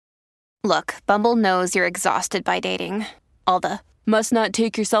Look, Bumble knows you're exhausted by dating. All the must not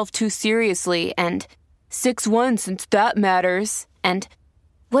take yourself too seriously and 6'1" since that matters. And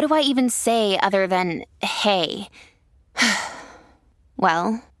what do I even say other than hey?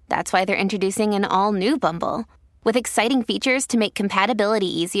 Well, that's why they're introducing an all-new Bumble with exciting features to make compatibility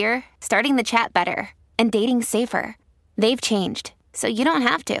easier, starting the chat better, and dating safer. They've changed, so you don't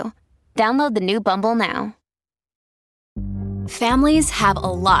have to. Download the new Bumble now. Families have a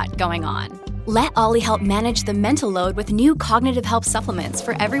lot going on. Let Ollie help manage the mental load with new cognitive help supplements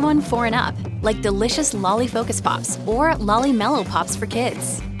for everyone 4 and up, like delicious Lolly Focus Pops or Lolly Mellow Pops for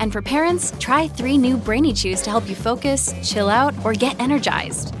kids. And for parents, try 3 new Brainy Chews to help you focus, chill out, or get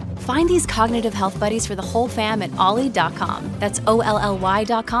energized. Find these cognitive health buddies for the whole fam at ollie.com. That's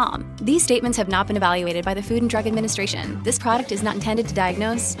OLLY.com. These statements have not been evaluated by the Food and Drug Administration. This product is not intended to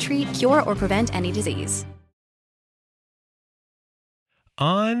diagnose, treat, cure, or prevent any disease.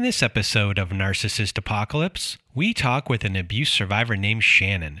 On this episode of Narcissist Apocalypse, we talk with an abuse survivor named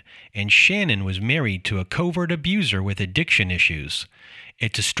Shannon, and Shannon was married to a covert abuser with addiction issues.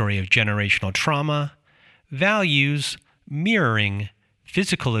 It's a story of generational trauma, values, mirroring,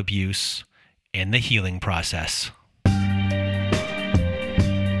 physical abuse, and the healing process.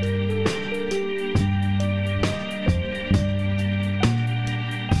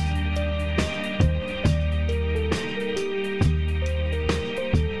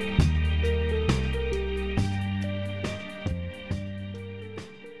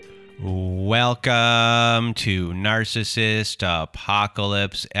 Welcome to Narcissist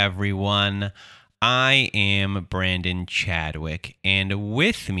Apocalypse, everyone. I am Brandon Chadwick, and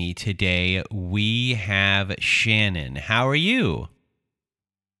with me today we have Shannon. How are you?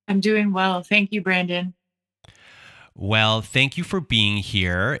 I'm doing well. Thank you, Brandon. Well, thank you for being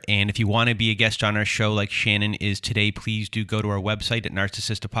here. And if you want to be a guest on our show like Shannon is today, please do go to our website at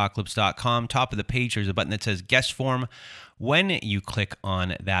narcissistapocalypse.com. Top of the page, there's a button that says guest form. When you click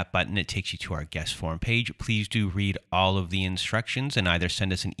on that button, it takes you to our guest form page. Please do read all of the instructions and either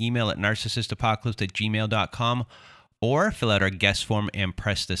send us an email at narcissistapocalypse@gmail.com or fill out our guest form and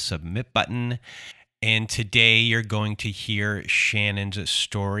press the submit button. And today you're going to hear Shannon's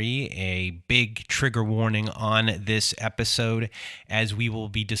story, a big trigger warning on this episode, as we will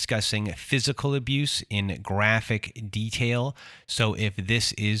be discussing physical abuse in graphic detail. So if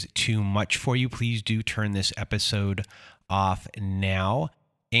this is too much for you, please do turn this episode off now.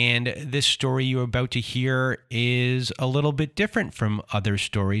 And this story you're about to hear is a little bit different from other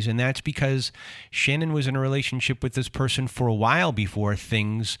stories, and that's because Shannon was in a relationship with this person for a while before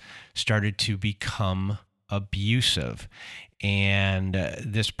things started to become abusive. And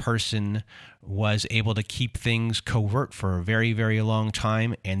this person was able to keep things covert for a very, very long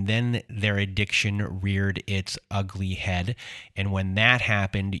time, and then their addiction reared its ugly head. And when that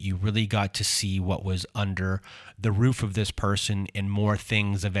happened, you really got to see what was under the roof of this person, and more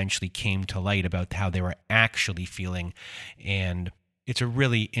things eventually came to light about how they were actually feeling. And it's a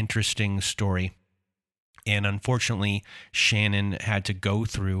really interesting story. And unfortunately, Shannon had to go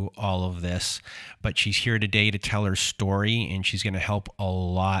through all of this, but she's here today to tell her story, and she's going to help a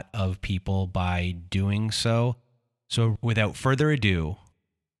lot of people by doing so. So without further ado,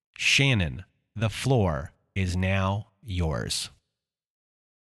 Shannon, the floor is now yours.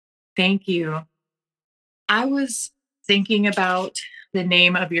 Thank you. I was thinking about the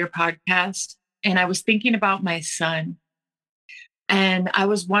name of your podcast, and I was thinking about my son. And I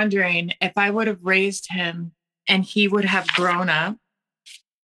was wondering if I would have raised him and he would have grown up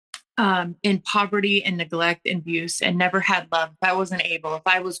in poverty and neglect and abuse and never had love. If I wasn't able, if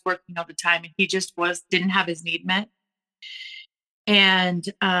I was working all the time and he just didn't have his need met. And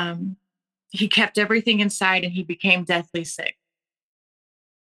he kept everything inside and he became deathly sick.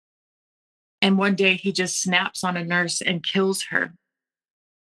 And one day he just snaps on a nurse and kills her.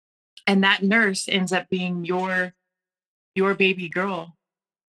 And that nurse ends up being your baby girl.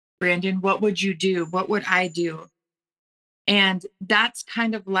 Brandon, what would you do? What would I do? And that's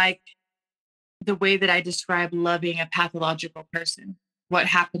kind of like the way that I describe loving a pathological person. What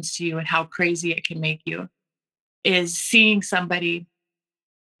happens to you and how crazy it can make you is seeing somebody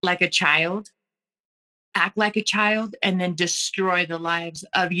like a child, act like a child, and then destroy the lives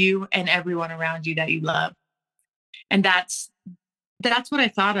of you and everyone around you that you love. And that's what I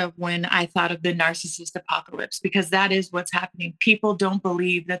thought of when I thought of the narcissist apocalypse, because that is what's happening. People don't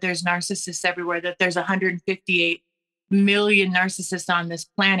believe that there's narcissists everywhere, that there's 158 million narcissists on this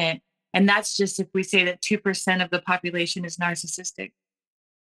planet. And that's just if we say that 2% of the population is narcissistic.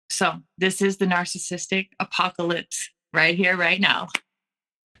 So this is the narcissistic apocalypse right here, right now.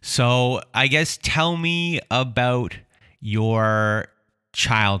 So I guess tell me about your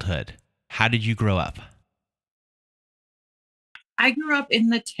childhood. How did you grow up? I grew up in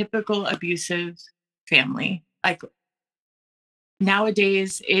the typical abusive family. Like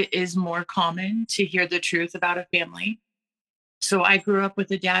nowadays, it is more common to hear the truth about a family. So I grew up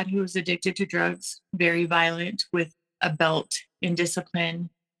with a dad who was addicted to drugs, very violent, with a belt, indiscipline,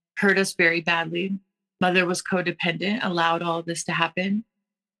 hurt us very badly. Mother was codependent, allowed all this to happen.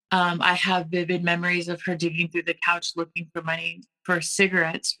 I have vivid memories of her digging through the couch looking for money for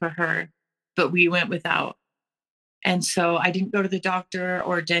cigarettes for her, but we went without. And so I didn't go to the doctor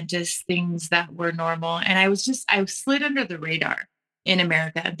or dentist, things that were normal. And I slid under the radar in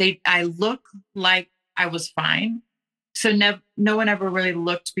America. I look like I was fine. So no one ever really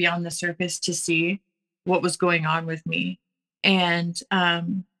looked beyond the surface to see what was going on with me. And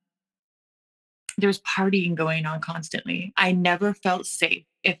there was partying going on constantly. I never felt safe.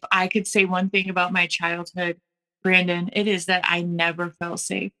 If I could say one thing about my childhood, Brandon, it is that I never felt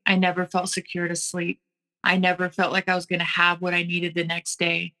safe. I never felt secure to sleep. I never felt like I was going to have what I needed the next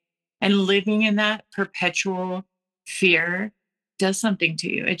day. And living in that perpetual fear does something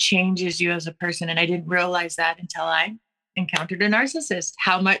to you. It changes you as a person. And I didn't realize that until I encountered a narcissist,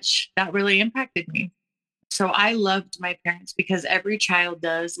 how much that really impacted me. So I loved my parents because every child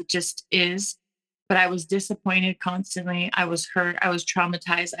does. It just is. But I was disappointed constantly. I was hurt. I was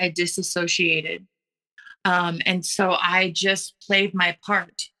traumatized. I disassociated. And so I just played my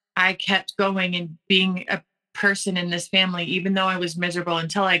part. I kept going and being a person in this family, even though I was miserable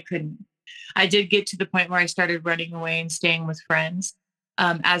until I couldn't. I did get to the point where I started running away and staying with friends.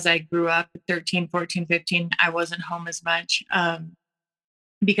 As I grew up, 13, 14, 15, I wasn't home as much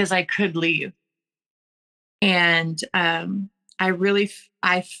because I could leave. And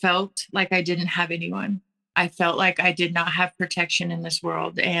I felt like I didn't have anyone. I felt like I did not have protection in this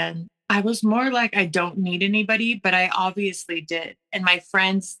world. And I was more like, I don't need anybody, but I obviously did. And my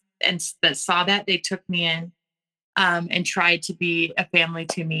friends that saw that, they took me in and tried to be a family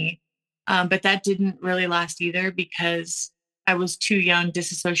to me. But that didn't really last either because I was too young,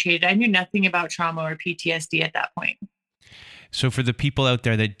 disassociated. I knew nothing about trauma or PTSD at that point. So for the people out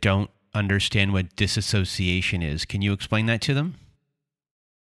there that don't understand what disassociation is, can you explain that to them?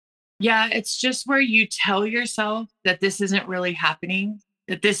 Yeah, it's just where you tell yourself that this isn't really happening,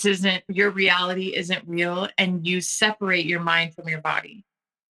 that this isn't your reality, isn't real, and you separate your mind from your body.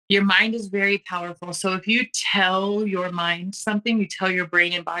 Your mind is very powerful. So if you tell your mind something, you tell your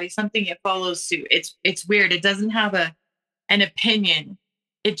brain and body something, it follows suit. It's weird. It doesn't have an opinion.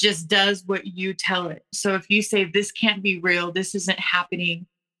 It just does what you tell it. So if you say this can't be real, this isn't happening,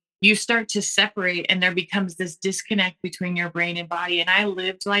 you start to separate and there becomes this disconnect between your brain and body. And I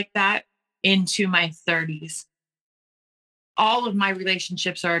lived like that into my 30s. All of my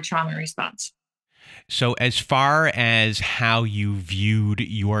relationships are a trauma response. So as far as how you viewed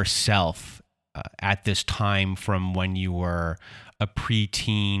yourself at this time from when you were a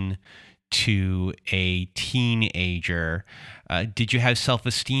preteen to a teenager, did you have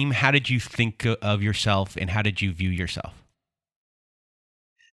self-esteem? How did you think of yourself and how did you view yourself?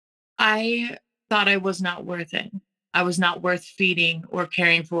 I thought I was not worth it. I was not worth feeding or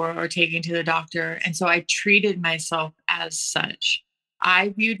caring for or taking to the doctor. And so I treated myself as such. I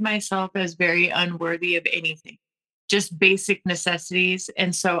viewed myself as very unworthy of anything, just basic necessities.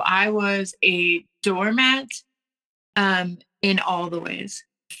 And so I was a doormat in all the ways.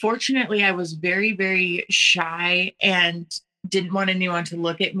 Fortunately, I was very, very shy and didn't want anyone to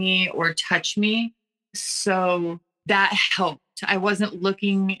look at me or touch me. So that helped. I wasn't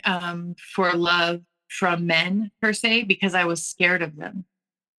looking for love from men per se because I was scared of them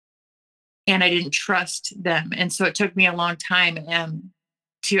and I didn't trust them. And so it took me a long time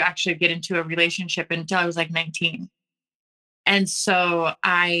to actually get into a relationship until I was like 19. And so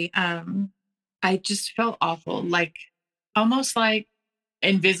I just felt awful, like almost like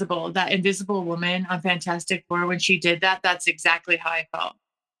invisible, that invisible woman on Fantastic Four. When she did that, that's exactly how I felt.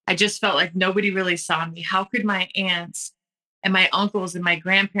 I just felt like nobody really saw me. How could my aunts and my uncles and my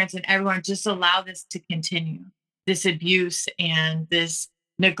grandparents and everyone just allow this to continue, this abuse and this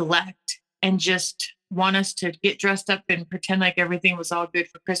neglect, and just want us to get dressed up and pretend like everything was all good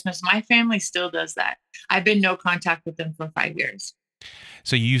for Christmas? My family still does that. I've been no contact with them for 5 years.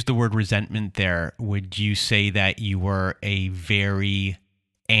 So you used the word resentment there. Would you say that you were a very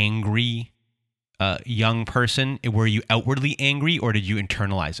angry young person? Were you outwardly angry or did you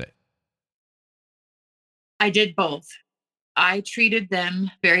internalize it? I did both. I treated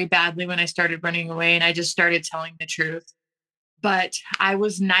them very badly when I started running away and I just started telling the truth. But I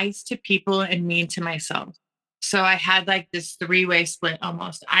was nice to people and mean to myself. So I had like this three-way split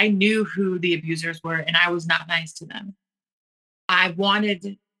almost. I knew who the abusers were and I was not nice to them. I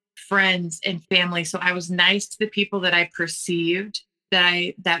wanted friends and family. So I was nice to the people that I perceived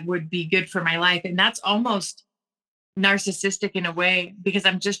that would be good for my life. And that's almost narcissistic in a way, because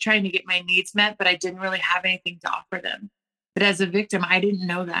I'm just trying to get my needs met, but I didn't really have anything to offer them. But as a victim, I didn't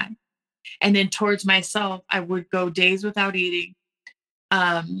know that. And then towards myself, I would go days without eating.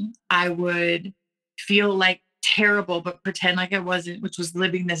 I would feel like terrible, but pretend like I wasn't, which was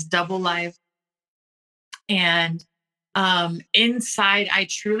living this double life. And inside, I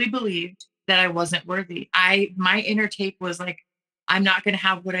truly believed that I wasn't worthy. My inner tape was like, I'm not going to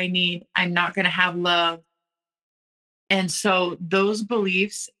have what I need. I'm not going to have love. And so those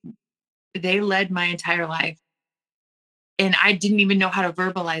beliefs, they led my entire life. And I didn't even know how to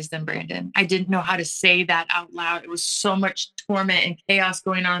verbalize them, Brandon. I didn't know how to say that out loud. It was so much torment and chaos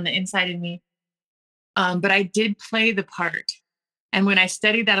going on the inside of me. But I did play the part. And when I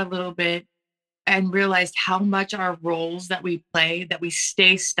studied that a little bit and realized how much our roles that we play, that we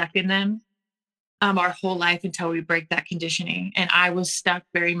stay stuck in them our whole life until we break that conditioning. And I was stuck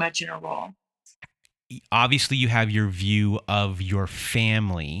very much in a role. Obviously, you have your view of your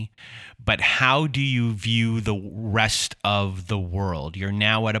family, but how do you view the rest of the world? You're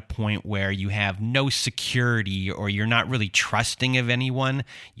now at a point where you have no security, or you're not really trusting of anyone.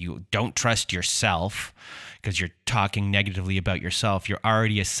 You don't trust yourself because you're talking negatively about yourself. You're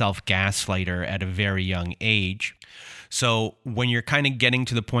already a self-gaslighter at a very young age. So when you're kind of getting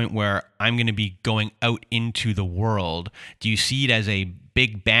to the point where I'm going to be going out into the world, do you see it as a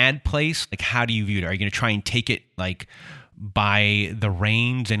big bad place? Like, how do you view it? Are you going to try and take it like by the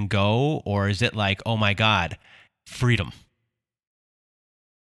reins and go? Or is it like, oh my God, freedom?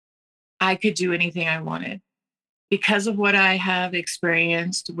 I could do anything I wanted because of what I have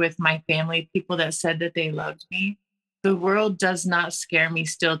experienced with my family, people that said that they loved me. The world does not scare me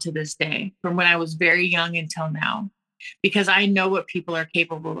still to this day, from when I was very young until now, because I know what people are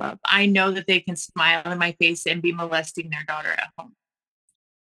capable of. I know that they can smile in my face and be molesting their daughter at home.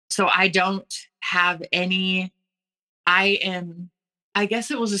 So I don't have any, I guess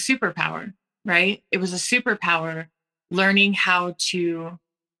it was a superpower, right? It was a superpower, learning how to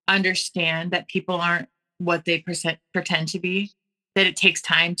understand that people aren't what they pretend to be, that it takes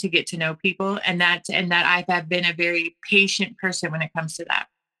time to get to know people. And that I've been a very patient person when it comes to that.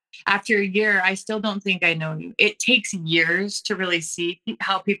 After a year, I still don't think I know you. It takes years to really see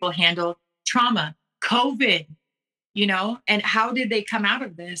how people handle trauma, COVID, and how did they come out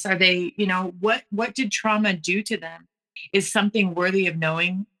of this? Are they, what did trauma do to them is something worthy of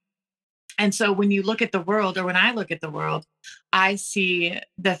knowing. And so when you look at the world, or when I look at the world, I see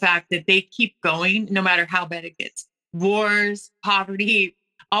the fact that they keep going no matter how bad it gets. Wars, poverty,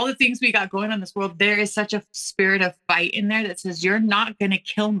 all the things we got going on in this world, there is such a spirit of fight in there that says, you're not going to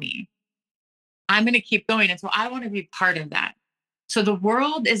kill me. I'm going to keep going. And so I want to be part of that. So the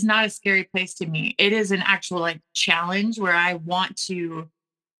world is not a scary place to me. It is an actual challenge where I want to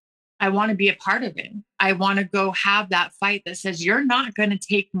be a part of it. I want to go have that fight that says, you're not going to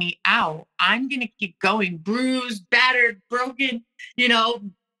take me out. I'm going to keep going, bruised, battered, broken,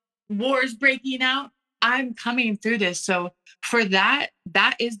 wars breaking out. I'm coming through this. So for that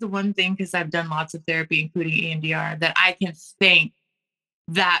is the one thing, because I've done lots of therapy, including EMDR, that I can thank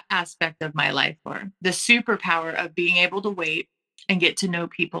that aspect of my life for. The superpower of being able to wait and get to know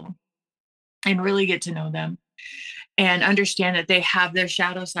people and really get to know them and understand that they have their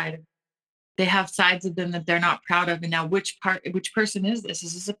shadow side. They have sides of them that they're not proud of. And now which person is this?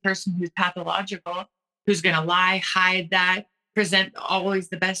 Is this a person who's pathological, who's going to lie, hide that, present always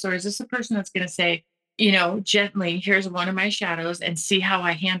the best? Or is this a person that's going to say, gently, here's one of my shadows and see how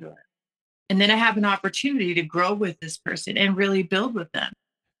I handle it? And then I have an opportunity to grow with this person and really build with them.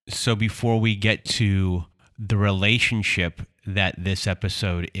 So before we get to the relationship that this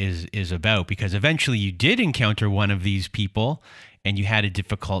episode is about, because eventually you did encounter one of these people and you had a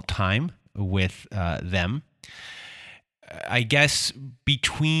difficult time with them. I guess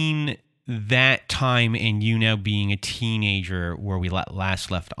between that time and you now being a teenager, where we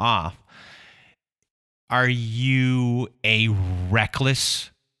last left off, are you a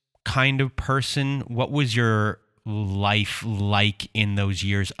reckless kind of person? What was your life like in those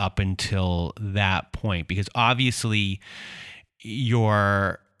years up until that point? Because obviously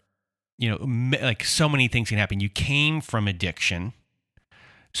you're, so many things can happen. You came from addiction.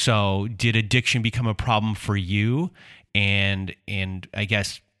 So did addiction become a problem for you? And I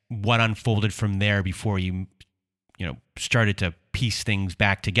guess what unfolded from there before you started to piece things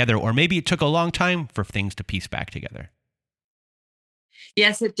back together? Or maybe it took a long time for things to piece back together.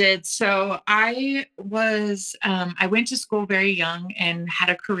 Yes, it did. So I went to school very young and had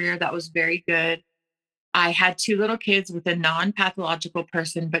a career that was very good. I had two little kids with a non-pathological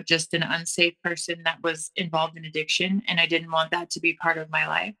person, but just an unsafe person that was involved in addiction. And I didn't want that to be part of my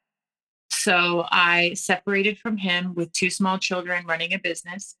life. So I separated from him with two small children running a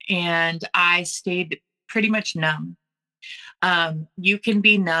business, and I stayed pretty much numb. You can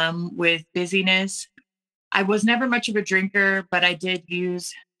be numb with busyness. I was never much of a drinker, but I did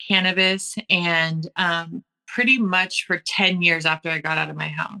use cannabis and pretty much for 10 years after I got out of my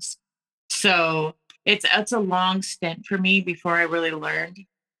house. So it's a long stint for me before I really learned.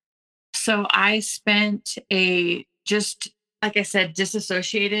 So I spent a just like I said,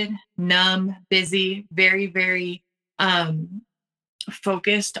 disassociated, numb, busy, very, very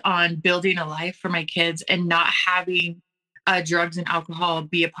focused on building a life for my kids and not having drugs and alcohol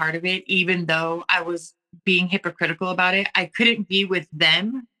be a part of it, even though I was being hypocritical about it. I couldn't be with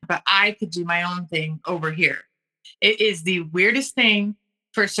them, but I could do my own thing over here. It is the weirdest thing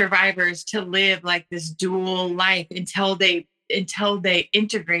for survivors to live like this dual life until they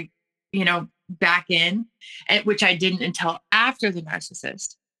integrate, back in, and which I didn't until after the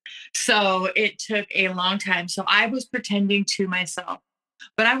narcissist. So it took a long time. So I was pretending to myself,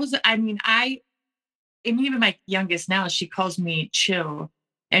 but and even my youngest now, she calls me chill,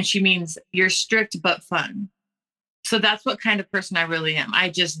 and she means you're strict but fun. So that's what kind of person I really am. I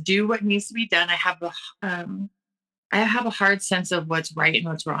just do what needs to be done. I have a hard sense of what's right and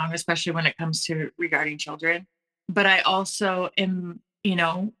what's wrong, especially when it comes to regarding children. But I also am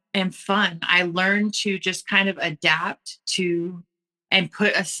fun. I learned to just kind of adapt to and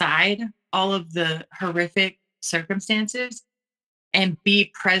put aside all of the horrific circumstances and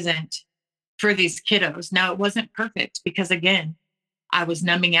be present for these kiddos. Now, it wasn't perfect because, again, I was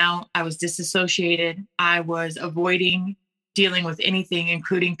numbing out, I was disassociated, I was avoiding dealing with anything,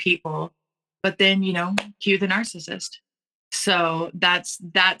 including people. But then, cue the narcissist. So that's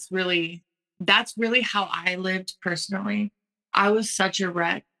really how I lived personally. I was such a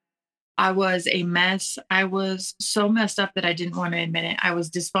wreck. I was a mess. I was so messed up that I didn't want to admit it. I was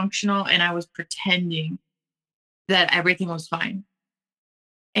dysfunctional and I was pretending that everything was fine.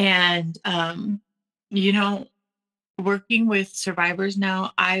 And working with survivors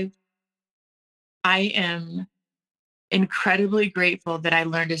now, I am incredibly grateful that I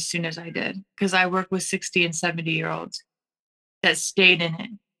learned as soon as I did, because I work with 60 and 70-year-olds that stayed in it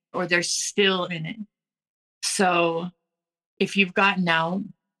or they're still in it. So if you've gotten out,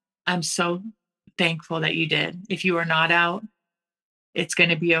 I'm so thankful that you did. If you are not out, it's going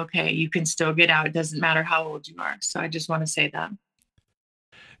to be okay. You can still get out. It doesn't matter how old you are. So I just want to say that.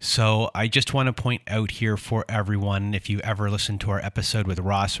 So I just want to point out here for everyone, if you ever listened to our episode with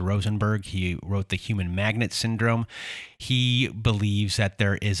Ross Rosenberg, he wrote The Human Magnet Syndrome. He believes that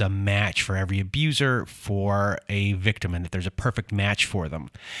there is a match for every abuser for a victim and that there's a perfect match for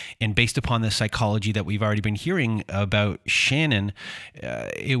them. And based upon the psychology that we've already been hearing about Shannon,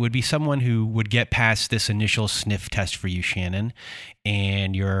 it would be someone who would get past this initial sniff test for you, Shannon,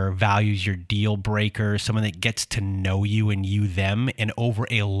 and your values, your deal breaker, someone that gets to know you and you them, and over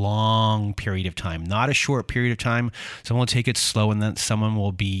a long period of time, not a short period of time. Someone will take it slow, and then someone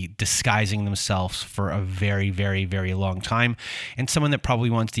will be disguising themselves for a very, very, very long time. And someone that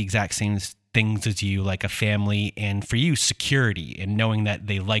probably wants the exact same things as you, like a family, and for you, security, and knowing that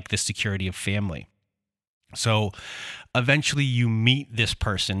they like the security of family. So eventually you meet this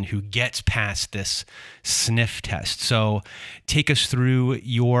person who gets past this sniff test. So take us through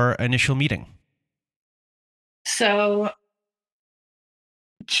your initial meeting. So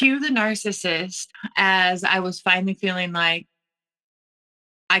cue the narcissist as I was finally feeling like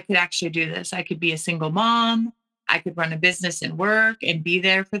I could actually do this. I could be a single mom. I could run a business and work and be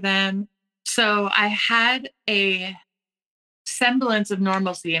there for them. So I had a semblance of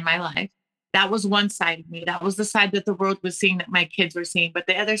normalcy in my life. That was one side of me. That was the side that the world was seeing, that my kids were seeing. But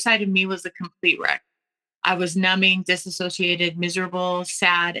the other side of me was a complete wreck. I was numbing, disassociated, miserable,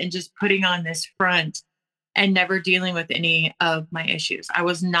 sad, and just putting on this front and never dealing with any of my issues. I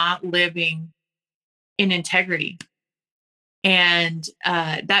was not living in integrity. And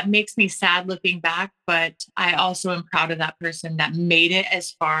that makes me sad looking back, but I also am proud of that person that made it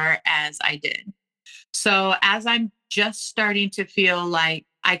as far as I did. So as I'm just starting to feel like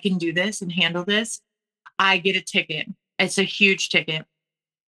I can do this and handle this, I get a ticket. It's a huge ticket.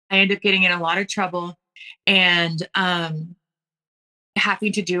 I end up getting in a lot of trouble and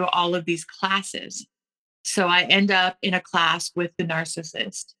having to do all of these classes. So I end up in a class with the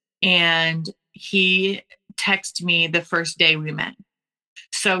narcissist, and he texted me the first day we met.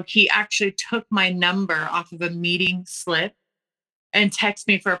 So he actually took my number off of a meeting slip and texted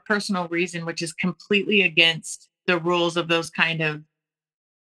me for a personal reason, which is completely against the rules of those kind of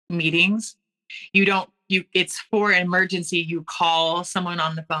meetings. You it's for an emergency. You call someone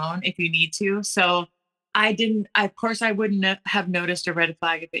on the phone if you need to. So of course I wouldn't have noticed a red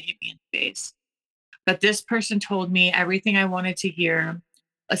flag if it hit me in the face. But this person told me everything I wanted to hear,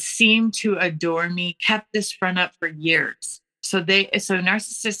 seemed to adore me, kept this front up for years. So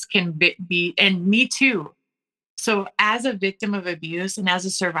narcissists can be, and me too. So as a victim of abuse and as a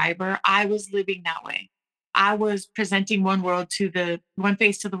survivor, I was living that way. I was presenting one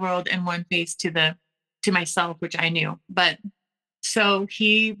face to the world and one face to myself, which I knew. But so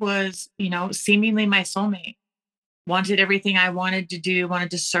he was, seemingly my soulmate, wanted everything I wanted to do,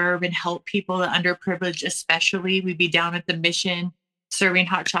 wanted to serve and help people, the underprivileged, especially. We'd be down at the Mission serving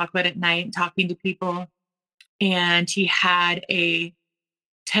hot chocolate at night and talking to people. And he had a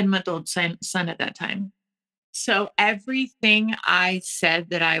 10-month-old son at that time. So everything I said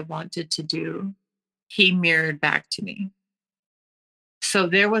that I wanted to do, he mirrored back to me. So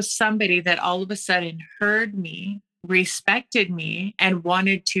there was somebody that all of a sudden heard me, respected me, and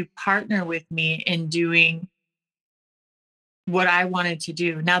wanted to partner with me in doing what I wanted to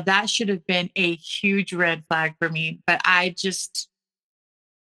do. Now that should have been a huge red flag for me, but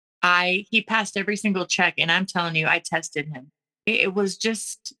he passed every single check, and I'm telling you, I tested him. It was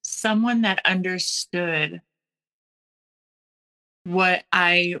just someone that understood what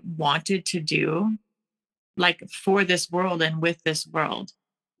I wanted to do, like for this world and with this world.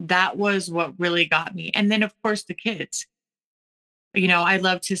 That was what really got me. And then of course the kids, I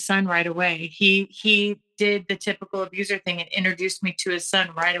loved his son right away. He did the typical abuser thing and introduced me to his son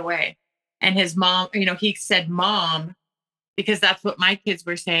right away. And his mom, he said mom, because that's what my kids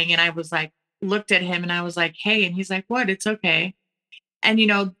were saying. And I was like, looked at him and I was like, hey, and he's like, what? It's okay. And,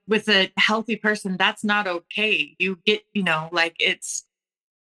 with a healthy person, that's not okay. You get,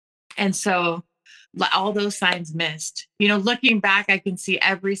 and so all those signs missed. Looking back, I can see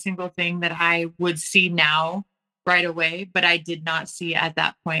every single thing that I would see now right away, but I did not see at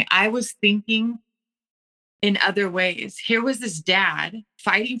that point. I was thinking in other ways. Here was this dad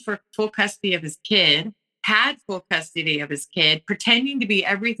fighting for full custody of his kid, had full custody of his kid, pretending to be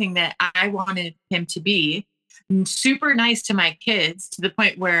everything that I wanted him to be, super nice to my kids, to the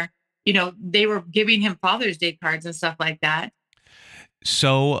point where, they were giving him Father's Day cards and stuff like that.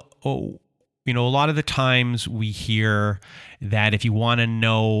 So, a lot of the times we hear that if you want to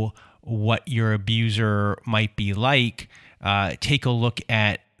know what your abuser might be like, take a look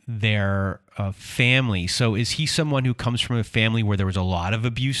at their family. So is he someone who comes from a family where there was a lot of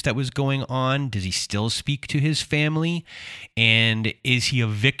abuse that was going on? Does he still speak to his family? And is he a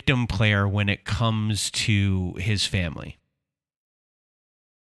victim player when it comes to his family?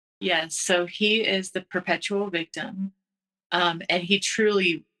 Yes. So he is the perpetual victim. And he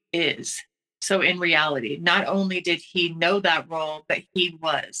truly is. So in reality, not only did he know that role, but he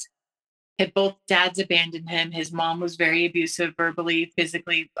was. Both dads abandoned him. His mom was very abusive, verbally,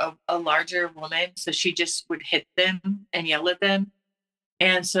 physically, a larger woman. So she just would hit them and yell at them.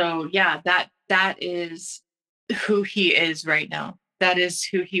 And so, yeah, that is who he is right now. That is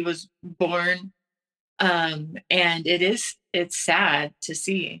who he was born. And it's sad to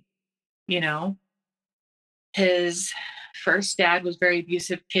see, his first dad was very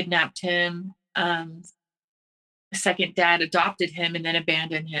abusive, kidnapped him. Second dad adopted him and then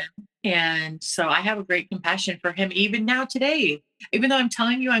abandoned him. And so I have a great compassion for him, even now today. Even though I'm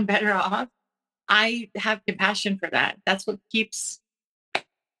telling you I'm better off, I have compassion for that. That's what keeps,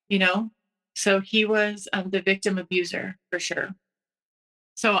 So he was the victim abuser for sure.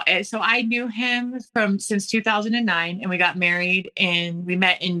 So I knew him since 2009, and we got married, and we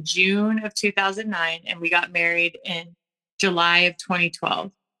met in June of 2009, and we got married in July of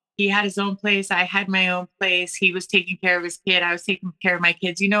 2012. He had his own place. I had my own place. He was taking care of his kid. I was taking care of my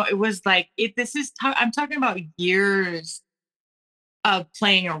kids. It was like I'm talking about years of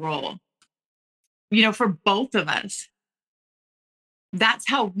playing a role, for both of us. That's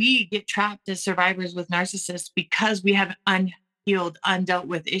how we get trapped as survivors with narcissists, because we have unhealed, undealt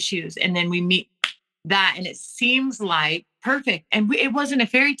with issues. And then we meet that, and it seems like perfect. And it wasn't a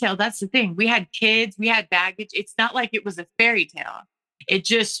fairy tale. That's the thing. We had kids, we had baggage. It's not like it was a fairy tale. It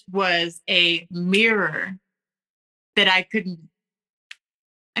just was a mirror that I couldn't.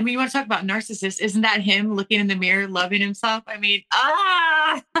 I mean, you want to talk about narcissist? Isn't that him looking in the mirror, loving himself? I mean,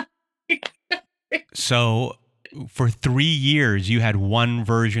 So for 3 years, you had one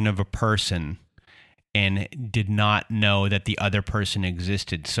version of a person and did not know that the other person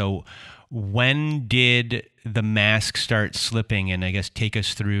existed. So when did the mask start slipping? And I guess take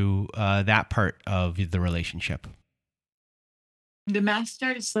us through that part of the relationship. The mask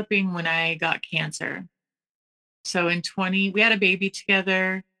started slipping when I got cancer. So we had a baby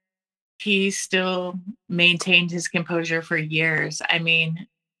together. he still maintained his composure for years. I mean,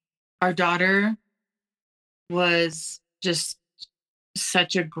 our daughter was just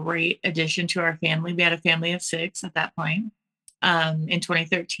such a great addition to our family. We had a family of 6 at that point. In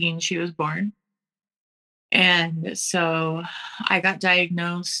 2013, she was born. And so I got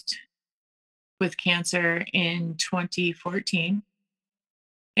diagnosed with cancer in 2014.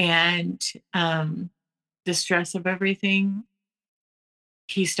 And the stress of everything,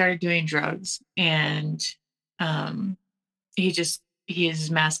 he started doing drugs, and his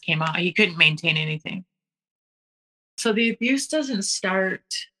mask came out. He couldn't maintain anything. So the abuse doesn't start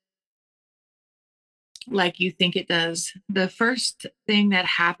like you think it does. The first thing that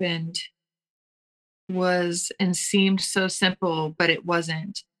happened was and seemed so simple, but it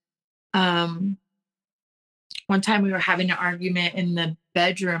wasn't. Um, One time we were having an argument in the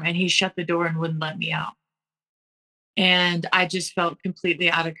bedroom and he shut the door and wouldn't let me out. And I just felt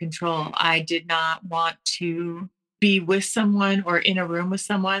completely out of control. I did not want to be with someone or in a room with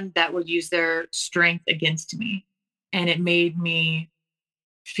someone that would use their strength against me. And it made me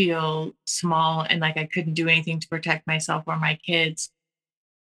feel small and like I couldn't do anything to protect myself or my kids.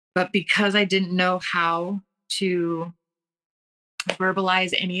 But because I didn't know how to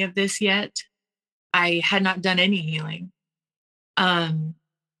verbalize any of this yet, I had not done any healing.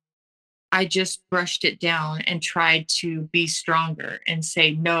 I just brushed it down and tried to be stronger and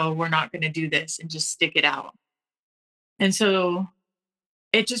say, no, we're not going to do this, and just stick it out. And so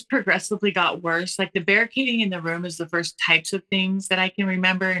it just progressively got worse. Like the barricading in the room is the first types of things that I can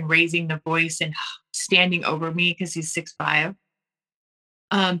remember, and raising the voice and standing over me because he's 6'5".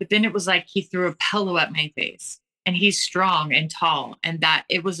 But then it was like he threw a pillow at my face, and he's strong and tall, and that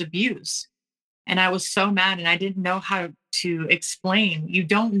it was abuse. And I was so mad, and I didn't know how to explain. You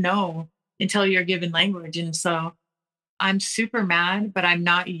don't know until you're given language. And so I'm super mad, but I'm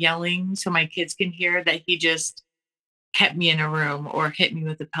not yelling so my kids can hear that he just kept me in a room or hit me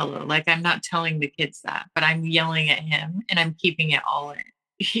with a pillow. Like, I'm not telling the kids that, but I'm yelling at him and I'm keeping it all in.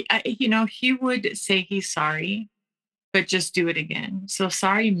 He would say he's sorry, but just do it again. So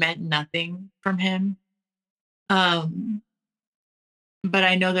sorry meant nothing from him. But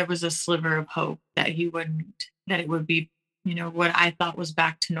I know there was a sliver of hope that that it would be, what I thought was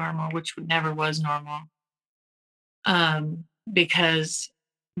back to normal, which never was normal. Because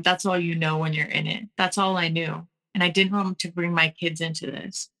that's all you know when you're in it. That's all I knew. And I didn't want to bring my kids into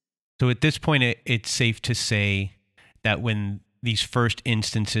this. So at this point, it's safe to say that when these first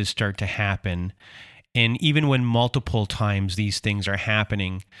instances start to happen, and even when multiple times these things are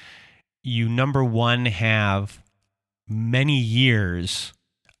happening, you, number one, have many years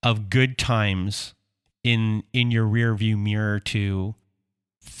of good times in your rear view mirror to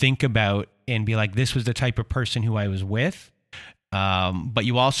think about and be like, this was the type of person who I was with. But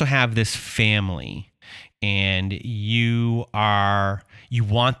you also have this family, and you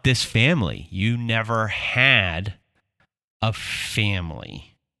want this family. You never had a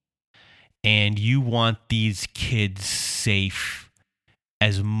family, and you want these kids safe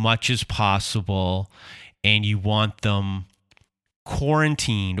as much as possible, and you want them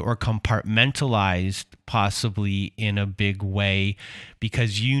quarantined or compartmentalized possibly in a big way,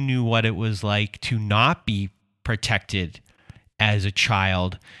 because you knew what it was like to not be protected as a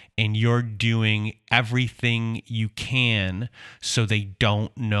child, and you're doing everything you can so they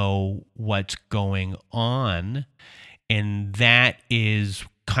don't know what's going on. And that is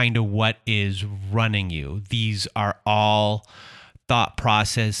kind of what is running you. These are all thought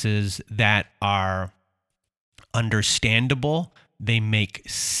processes that are understandable. They make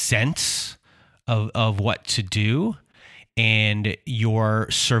sense of what to do, and you're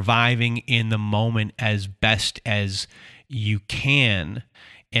surviving in the moment as best as you can.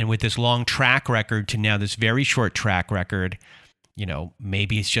 And with this long track record to now this very short track record,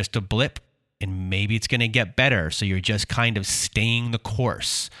 maybe it's just a blip and maybe it's going to get better. So you're just kind of staying the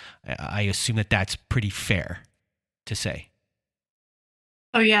course. I assume that that's pretty fair to say.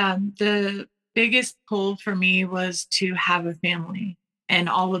 Oh, yeah. The biggest pull for me was to have a family, and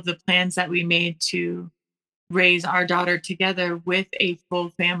all of the plans that we made to raise our daughter together with a full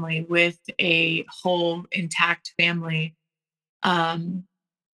family, with a whole intact family. And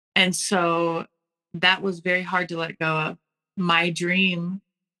so that was very hard to let go of. My dream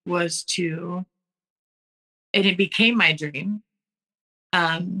was and it became my dream,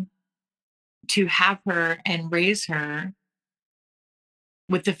 to have her and raise her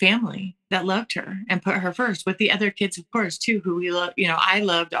with the family that loved her and put her first, with the other kids, of course, too, who we love, I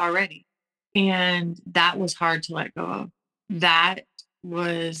loved already. And that was hard to let go of. That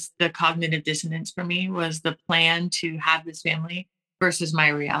was the cognitive dissonance for me, was the plan to have this family versus my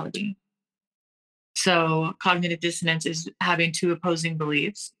reality. So cognitive dissonance is having two opposing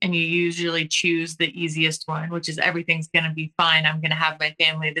beliefs, and you usually choose the easiest one, which is everything's going to be fine. I'm going to have my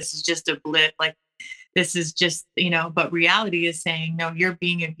family. This is just a blip. Like, this is just, but reality is saying, no, you're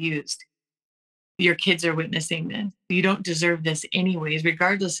being abused. Your kids are witnessing this. You don't deserve this anyways.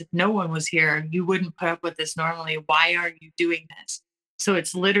 Regardless, if no one was here, you wouldn't put up with this normally. Why are you doing this? So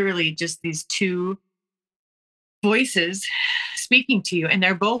it's literally just these two voices speaking to you, and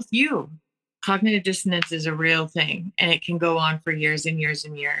they're both you. Cognitive dissonance is a real thing, and it can go on for years and years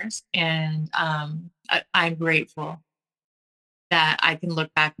and years. And I'm grateful that I can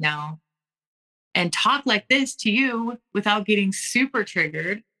look back now and talk like this to you without getting super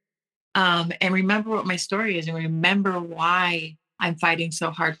triggered, and remember what my story is and remember why I'm fighting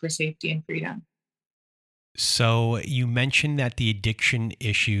so hard for safety and freedom. So you mentioned that the addiction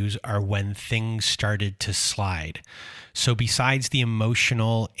issues are when things started to slide. So besides the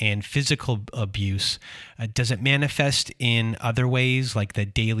emotional and physical abuse, does it manifest in other ways, like the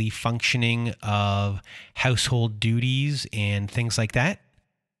daily functioning of household duties and things like that?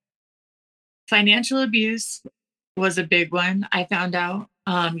 Financial abuse was a big one. I found out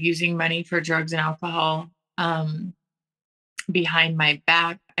using money for drugs and alcohol behind my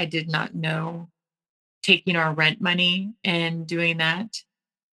back. I did not know, taking our rent money and doing that.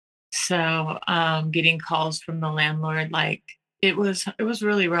 So getting calls from the landlord, like it was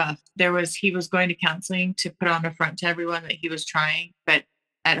really rough. He was going to counseling to put on a front to everyone that he was trying, but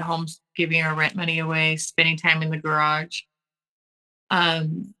at home giving our rent money away, spending time in the garage,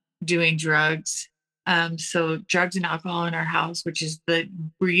 doing drugs. So drugs and alcohol in our house, which is the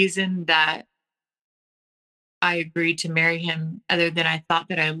reason that I agreed to marry him, other than I thought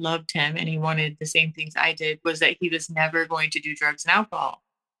that I loved him and he wanted the same things I did, was that he was never going to do drugs and alcohol.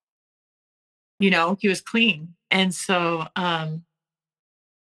 He was clean. And so that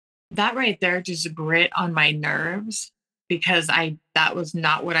right there just grit on my nerves, because that was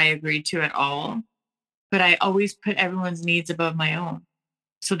not what I agreed to at all. But I always put everyone's needs above my own.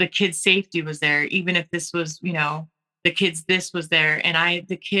 So the kids' safety was there, even if this was, this was there. And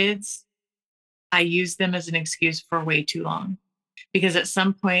the kids, I used them as an excuse for way too long, because at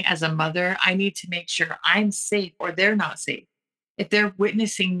some point as a mother, I need to make sure I'm safe or they're not safe. If they're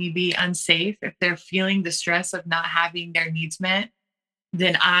witnessing me be unsafe, if they're feeling the stress of not having their needs met,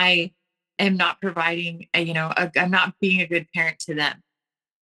 then I am not providing, I'm not being a good parent to them.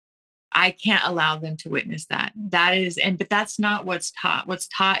 I can't allow them to witness that. But that's not what's taught. What's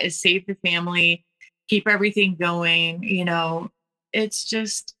taught is save the family, keep everything going. It's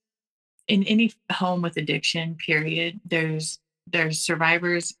just, in any home with addiction, period, there's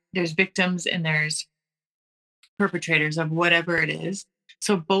survivors, there's victims, and there's perpetrators of whatever it is.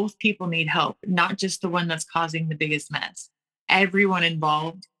 So both people need help, not just the one that's causing the biggest mess. Everyone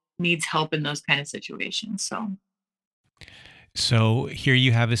involved needs help in those kind of situations. So here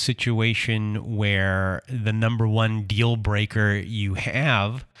you have a situation where the number one deal breaker you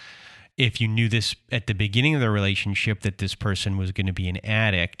have, if you knew this at the beginning of the relationship, that this person was going to be an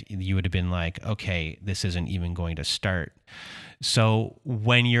addict, you would have been like, okay, this isn't even going to start. So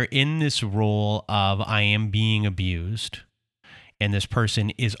when you're in this role of I am being abused, and this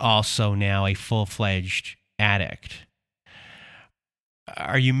person is also now a full-fledged addict,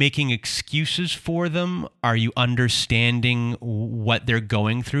 are you making excuses for them? Are you understanding what they're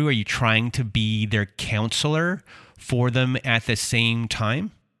going through? Are you trying to be their counselor for them at the same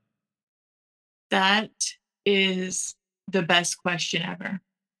time? That is the best question ever.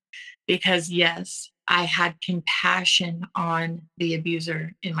 Because yes, I had compassion on the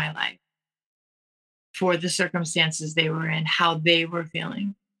abuser in my life for the circumstances they were in, how they were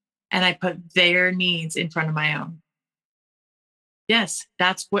feeling. And I put their needs in front of my own. Yes,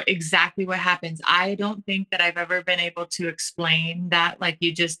 that's exactly what happens. I don't think that I've ever been able to explain that like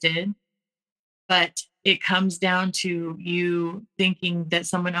you just did, but it comes down to you thinking that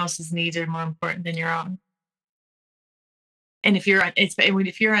someone else's needs are more important than your own. And if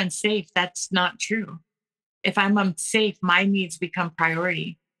you're unsafe, that's not true. If I'm unsafe, my needs become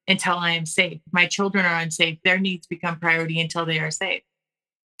priority until I am safe. If my children are unsafe, their needs become priority until they are safe.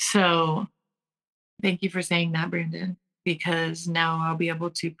 So thank you for saying that, Brandon, because now I'll be able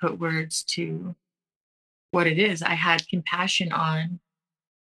to put words to what it is. I had compassion on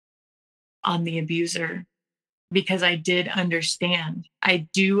the abuser because I did understand. I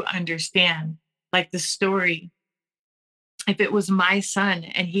do understand, like the story. If it was my son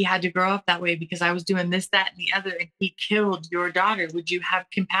and he had to grow up that way because I was doing this, that, and the other, and he killed your daughter, would you have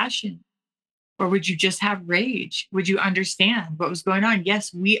compassion? Or would you just have rage? Would you understand what was going on?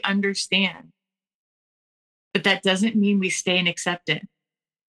 Yes, we understand. But that doesn't mean we stay and accept it.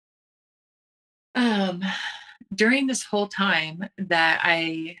 Um, During this whole time that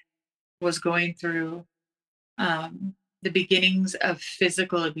I was going through the beginnings of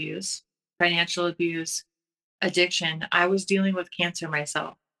physical abuse, financial abuse, addiction, I was dealing with cancer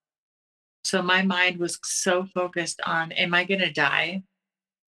myself. So my mind was so focused on, am I going to die?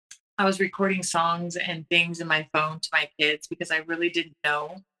 I was recording songs and things in my phone to my kids because I really didn't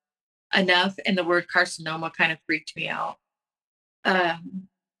know enough. And the word carcinoma kind of freaked me out. Um,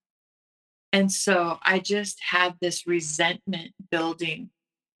 and so I just had this resentment building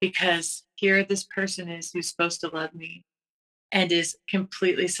because here this person is who's supposed to love me and is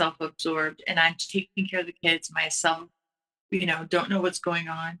completely self-absorbed, and I'm taking care of the kids myself, don't know what's going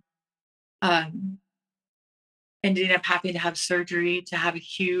on. Um, Ended up having to have surgery to have a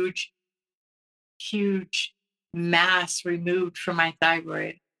huge, huge mass removed from my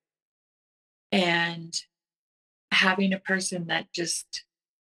thyroid, and having a person that just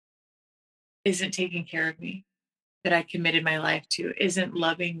isn't taking care of me, that I committed my life to, isn't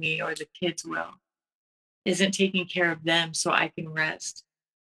loving me or the kids well, isn't taking care of them so I can rest.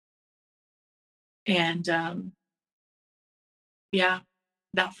 And yeah,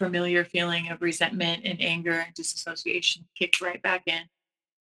 that familiar feeling of resentment and anger and disassociation kicked right back in.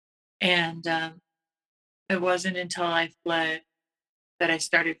 And it wasn't until I fled that I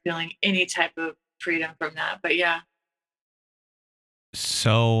started feeling any type of freedom from that. But yeah,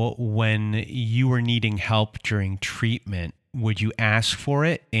 So, when you were needing help during treatment, would you ask for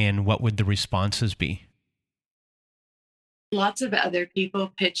it, and what would the responses be? lots of other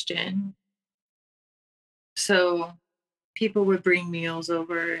people pitched in. So people would bring meals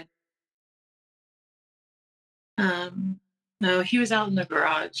over. No, he was out in the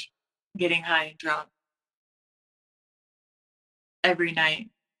garage getting high and drunk every night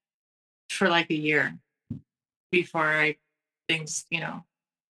for like a year before things,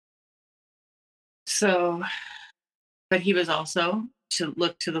 So, but he was also to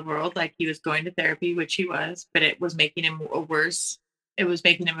look to the world like he was going to therapy, which he was, but it was making him a worse. It was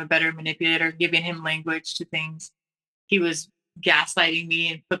making him a better manipulator, giving him language to things. He was gaslighting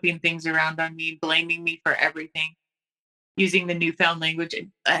me and flipping things around on me, blaming me for everything, using the newfound language.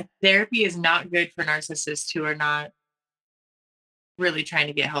 Therapy is not good for narcissists who are not really trying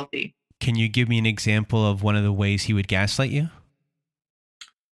to get healthy. Can you give me an example of one of the ways he would gaslight you?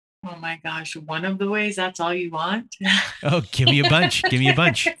 Oh my gosh, one of the ways, that's all you want? Oh, give me a bunch. Give me a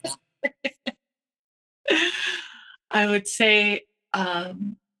bunch. I would say,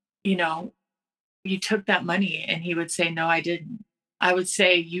 you know, you took that money, and he would say, no, I didn't. I would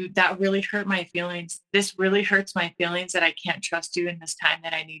say, that really hurt my feelings. This really hurts my feelings that I can't trust you in this time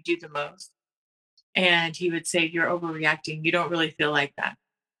that I need you the most. And he would say, you're overreacting. You don't really feel like that.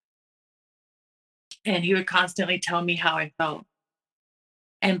 And he would constantly tell me how I felt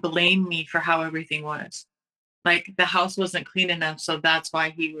and blame me for how everything was. Like the house wasn't clean enough. So that's why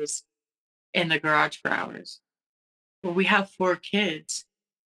he was in the garage for hours. Well, we have 4 kids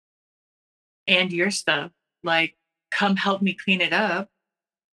and your stuff. Like, come help me clean it up.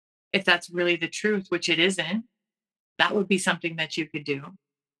 If that's really the truth, which it isn't, that would be something that you could do.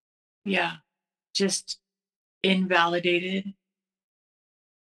 Yeah. Just invalidated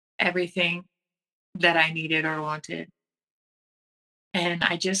everything that I needed or wanted. And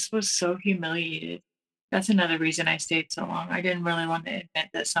I just was so humiliated. That's another reason I stayed so long. I didn't really want to admit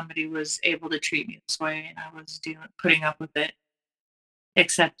that somebody was able to treat me this way, and I was putting up with it,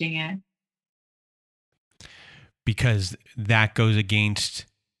 accepting it. Because that goes against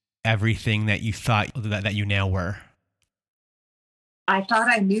everything that you thought that you now were. I thought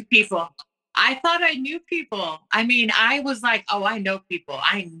I knew people. I mean, I was like, oh, I know people.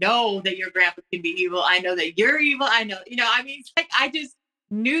 I know that your grandpa can be evil. I know that you're evil. I know, it's like I just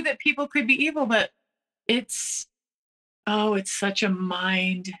knew that people could be evil, but it's such a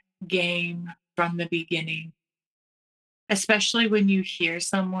mind game from the beginning. Especially when you hear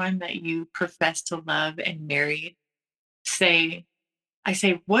someone that you profess to love and marry I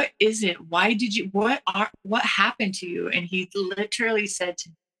say, what is it? Why did you, what happened to you? And he literally said to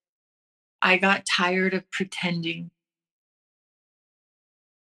me, I got tired of pretending.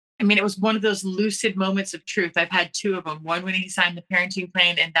 I mean, it was one of those lucid moments of truth. I've had 2 of them, one when he signed the parenting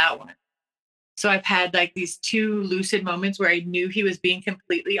plan and that one. So I've had like these 2 lucid moments where I knew he was being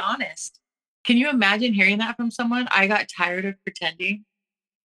completely honest. Can you imagine hearing that from someone? I got tired of pretending.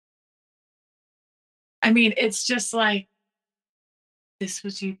 I mean, it's just like, this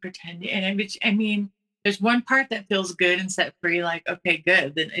was you pretending. And I mean, there's one part that feels good and set free, like, okay,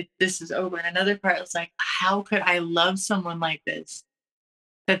 good, then this is over. And another part is like, how could I love someone like this?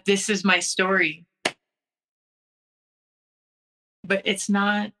 That this is my story. But it's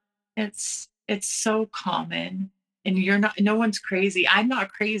not, it's It's so common. And no one's crazy. I'm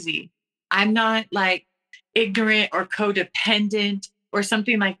not crazy. I'm not like ignorant or codependent or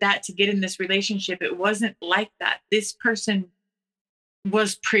something like that to get in this relationship. It wasn't like that. This person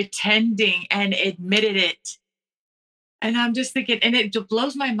was pretending and admitted it. And I'm just thinking, and it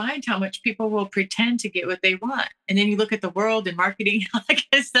blows my mind how much people will pretend to get what they want. And then you look at the world and marketing, all that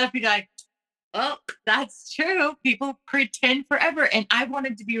kind of stuff, you're like, oh, that's true. People pretend forever. And I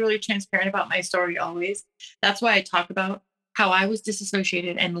wanted to be really transparent about my story always. That's why I talk about how I was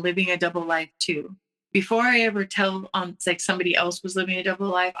disassociated and living a double life too. Before I ever tell on like somebody else was living a double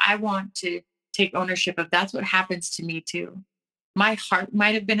life, I want to take ownership of that's what happens to me too. My heart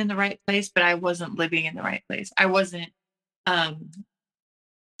might have been in the right place, but I wasn't living in the right place. I was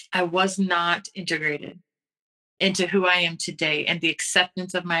not integrated into who I am today and the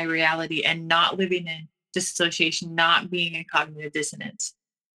acceptance of my reality and not living in dissociation, not being in cognitive dissonance,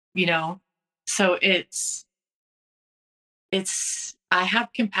 you know? So I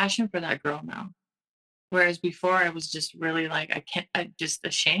have compassion for that girl now. Whereas before I was just really like, I'm just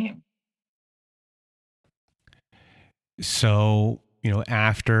ashamed. So,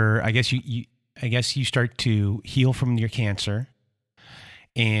 after, I guess you start to heal from your cancer,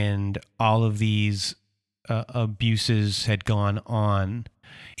 and all of these abuses had gone on,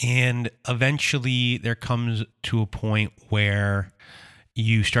 and eventually there comes to a point where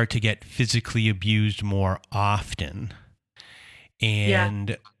you start to get physically abused more often.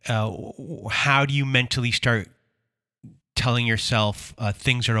 And how do you mentally start telling yourself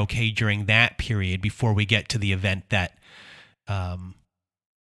things are okay during that period before we get to the event that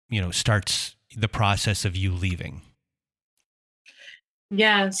starts the process of you leaving?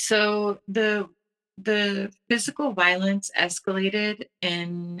 Yeah. So the physical violence escalated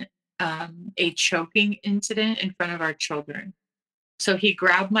in a choking incident in front of our children. So he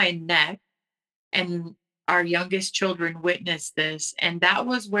grabbed my neck, and our youngest children witnessed this. And that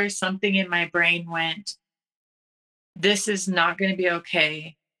was where something in my brain went, this is not going to be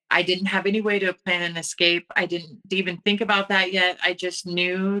okay. I didn't have any way to plan an escape. I didn't even think about that yet. I just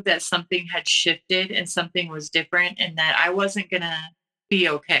knew that something had shifted and something was different, and that I wasn't going to be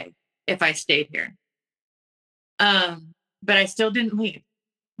okay if I stayed here. But I still didn't leave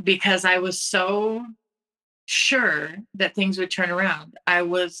because I was so sure that things would turn around. I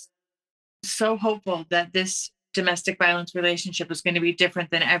was so hopeful that this domestic violence relationship was going to be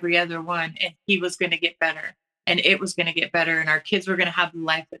different than every other one, and he was going to get better, and it was going to get better, and our kids were going to have the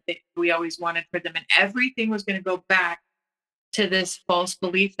life that we always wanted for them, and everything was going to go back to this false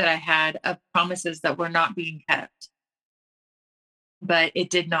belief that I had of promises that were not being kept. But it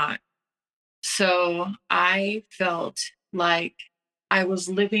did not. So I felt like I was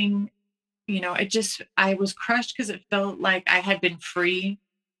living, I was crushed because it felt like I had been free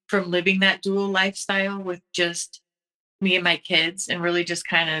from living that dual lifestyle with just me and my kids, and really just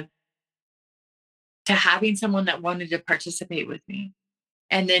kind of to having someone that wanted to participate with me,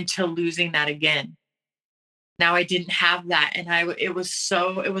 and then to losing that again. Now I didn't have that. And it was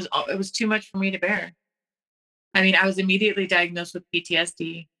too much for me to bear. I mean, I was immediately diagnosed with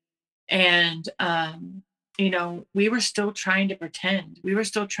PTSD, and, we were still trying to pretend. We were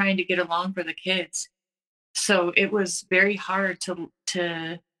still trying to get along for the kids. So it was very hard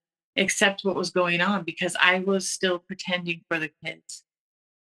to accept what was going on because I was still pretending for the kids.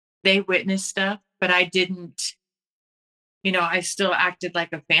 They witnessed stuff, but I didn't, I still acted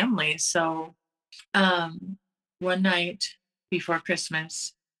like a family. So one night before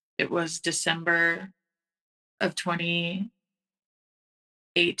Christmas, it was December of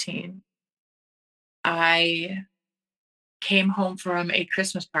 2018, I came home from a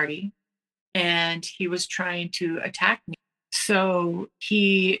Christmas party, and he was trying to attack me. So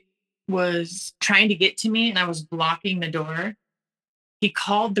he was trying to get to me, and I was blocking the door. He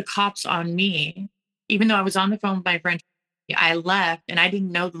called the cops on me, even though I was on the phone with my friend. I left, and I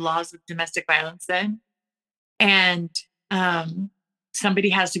didn't know the laws of domestic violence then. And somebody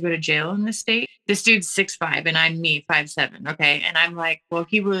has to go to jail in this state. This dude's 6'5", and I'm me, 5'7". Okay. And I'm like, well,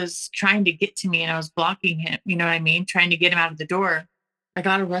 he was trying to get to me, and I was blocking him. You know what I mean? Trying to get him out of the door. I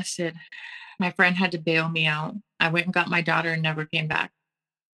got arrested. My friend had to bail me out. I went and got my daughter and never came back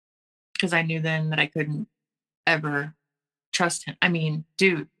because I knew then that I couldn't ever trust him. I mean,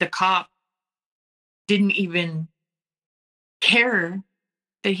 dude, the cop didn't even care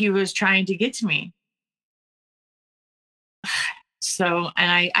that he was trying to get to me. So,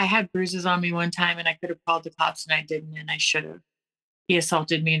 and I had bruises on me one time, and I could have called the cops, and I didn't, and I should have. He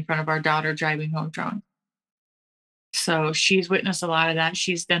assaulted me in front of our daughter driving home drunk. So she's witnessed a lot of that.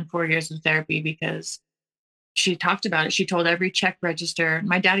 She's done 4 years of therapy because she talked about it. She told every check register,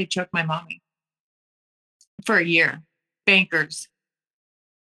 my daddy choked my mommy. for a year. Bankers,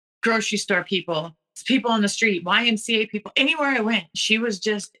 grocery store people, people on the street, YMCA people, anywhere I went, she was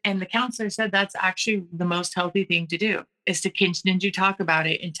just, and the counselor said that's actually the most healthy thing to do is to continue to talk about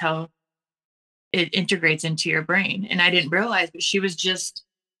it until it integrates into your brain. And I didn't realize, but she was just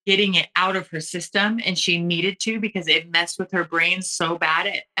getting it out of her system, and she needed to because it messed with her brain so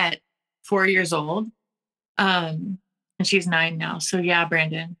bad at 4 years old. And she's 9 now. So yeah,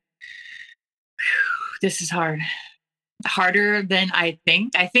 Brandon, this is hard. Harder than I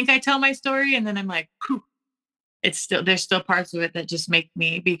think. I think I tell my story and then I'm like, whew, it's still, there's still parts of it that just make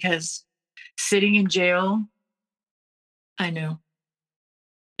me, because sitting in jail, I knew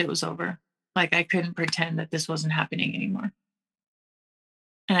it was over. Like I couldn't pretend that this wasn't happening anymore.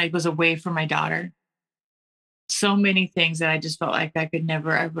 And I was away from my daughter. So many things that I just felt like I could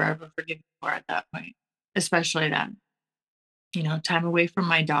never, ever, ever forgive me for at that point, especially that, time away from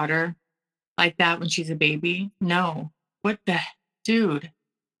my daughter like that when she's a baby. No, what the dude?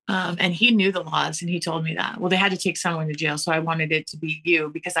 And he knew the laws and he told me that. Well, they had to take someone to jail. So I wanted it to be you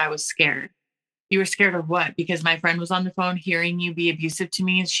because I was scared. You were scared of what? Because my friend was on the phone hearing you be abusive to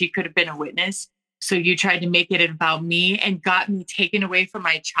me and she could have been a witness. So you tried to make it about me and got me taken away from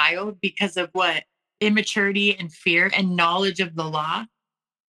my child because of what? Immaturity and fear and knowledge of the law.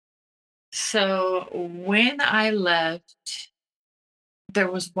 So when I left, there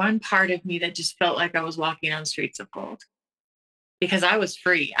was one part of me that just felt like I was walking on streets of gold because I was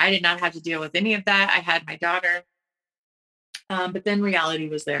free. I did not have to deal with any of that. I had my daughter. But then reality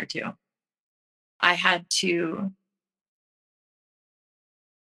was there too. I had to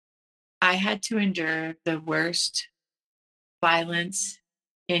endure the worst violence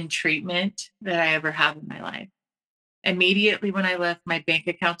in treatment that I ever have in my life. Immediately when I left, my bank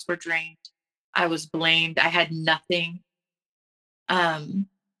accounts were drained. I was blamed. I had nothing.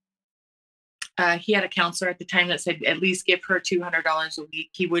 He had a counselor at the time that said, at least give her $200 a week.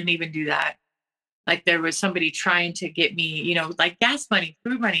 He wouldn't even do that. Like there was somebody trying to get me, like gas money,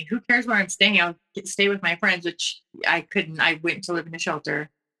 food money. Who cares where I'm staying? I'll stay with my friends, which I couldn't. I went to live in a shelter,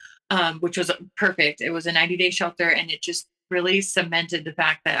 which was perfect. It was a 90-day shelter. And it just really cemented the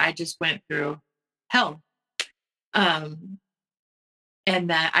fact that I just went through hell. And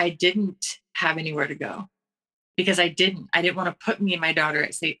that I didn't have anywhere to go. Because I didn't want to put me and my daughter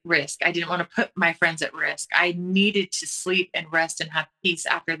at risk. I didn't want to put my friends at risk. I needed to sleep and rest and have peace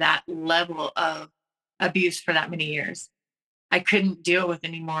after that level of abuse for that many years. I couldn't deal with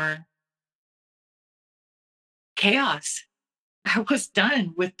any more chaos. I was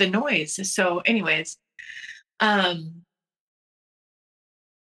done with the noise. So anyways,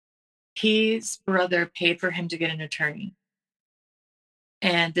 his brother paid for him to get an attorney.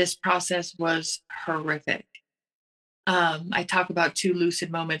 And this process was horrific. I talk about 2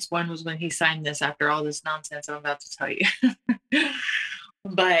 lucid moments. One was when he signed this after all this nonsense I'm about to tell you.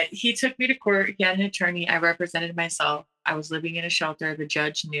 But he took me to court. He had an attorney. I represented myself. I was living in a shelter. The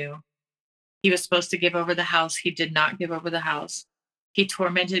judge knew. He was supposed to give over the house. He did not give over the house. He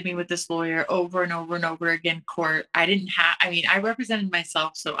tormented me with this lawyer over and over and over again, court. I represented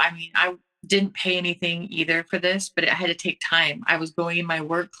myself. So, I didn't pay anything either for this, but I had to take time. I was going in my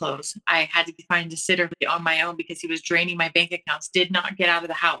work clothes. I had to find a sitter on my own because he was draining my bank accounts, did not get out of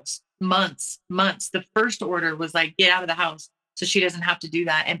the house. Months. The first order was like, get out of the house so she doesn't have to do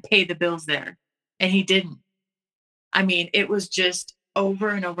that and pay the bills there. And he didn't. It was just over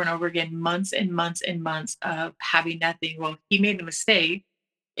and over and over again, months and months and months of having nothing. Well, he made a mistake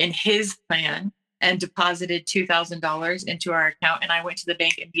in his plan and deposited $2,000 into our account. And I went to the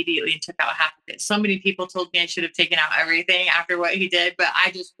bank immediately and took out half of it. So many people told me I should have taken out everything after what he did, but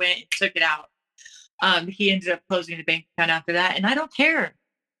I just went and took it out. He ended up closing the bank account after that. And I don't care.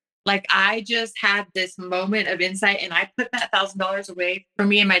 Like I just had this moment of insight and I put that $1,000 away for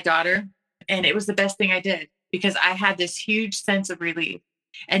me and my daughter. And it was the best thing I did because I had this huge sense of relief.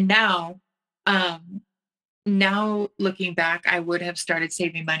 And now looking back, I would have started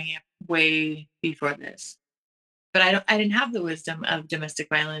saving money way before this, but I didn't have the wisdom of domestic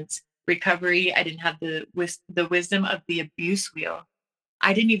violence recovery. I didn't have the wisdom of the abuse wheel.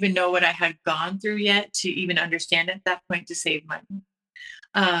 I didn't even know what I had gone through yet to even understand at that point to save money.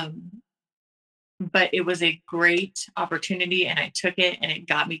 But it was a great opportunity and I took it and it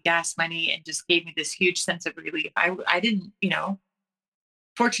got me gas money and just gave me this huge sense of relief. I didn't,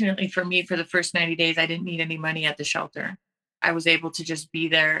 fortunately for me, for the first 90 days, I didn't need any money at the shelter. I was able to just be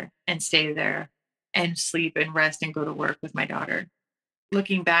there and stay there and sleep and rest and go to work with my daughter.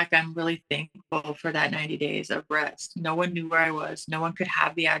 Looking back, I'm really thankful for that 90 days of rest. No one knew where I was. No one could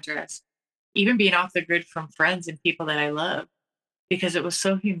have the address. Even being off the grid from friends and people that I love, because it was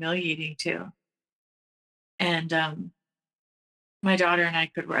so humiliating too. and my daughter and I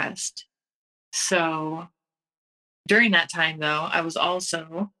could rest. So during that time, though, I was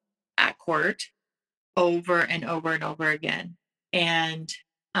also at court over and over and over again. And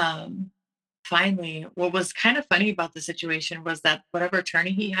um, finally, what was kind of funny about the situation was that whatever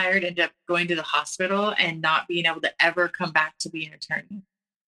attorney he hired ended up going to the hospital and not being able to ever come back to be an attorney.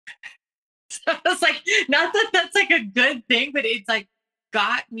 So it's like, not that that's like a good thing, but it's like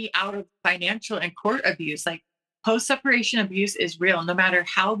got me out of financial and court abuse. Like post separation abuse is real. No matter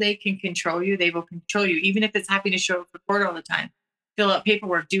how they can control you, they will control you, even if it's having to show up for court all the time, fill out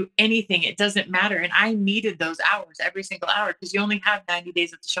paperwork, do anything. It doesn't matter. And I needed those hours, every single hour, because you only have 90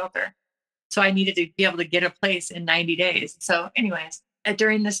 days at the shelter. So I needed to be able to get a place in 90 days. So, anyways,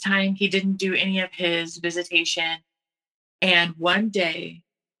 during this time, he didn't do any of his visitation. And one day,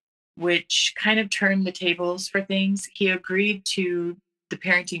 which kind of turned the tables for things, he agreed to the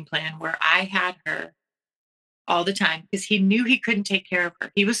parenting plan where I had her all the time because he knew he couldn't take care of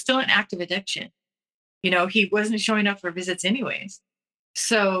her. He was still in active addiction. He wasn't showing up for visits anyways.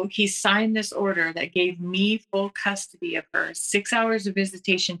 So he signed this order that gave me full custody of her, 6 hours of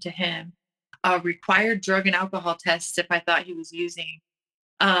visitation to him, required drug and alcohol tests if I thought he was using,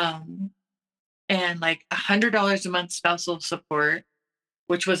 and like $100 a month spousal support,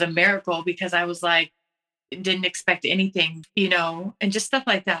 which was a miracle because I was like, didn't expect anything, and just stuff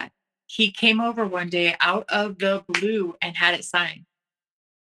like that. He came over one day out of the blue and had it signed.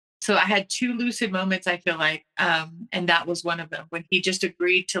 So I had two lucid moments, I feel like, and that was one of them when he just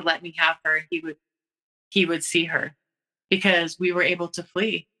agreed to let me have her and he would see her because we were able to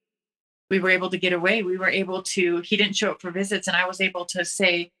flee. We were able to get away. He didn't show up for visits. And I was able to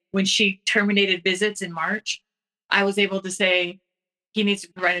say, when she terminated visits in March, I was able to say, he needs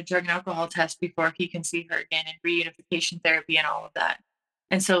to provide a drug and alcohol test before he can see her again and reunification therapy and all of that.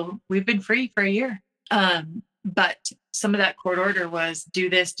 And so we've been free for a year. But some of that court order was do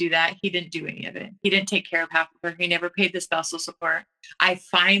this, do that. He didn't do any of it. He didn't take care of half of her. He never paid the spousal support. I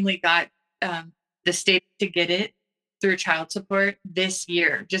finally got the state to get it through child support this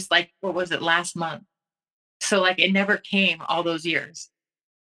year, just like, what was it, last month? So like it never came all those years.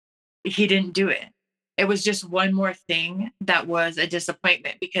 He didn't do it. It was just one more thing that was a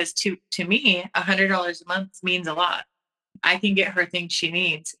disappointment because to me, $100 a month means a lot. I can get her things she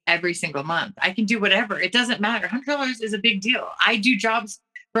needs every single month. I can do whatever. It doesn't matter. $100 is a big deal. I do jobs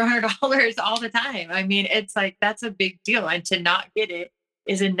for $100 all the time. I mean, it's like, that's a big deal. And to not get it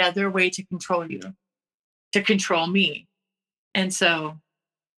is another way to control you, to control me. And so,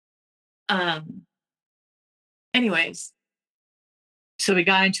 anyways, so we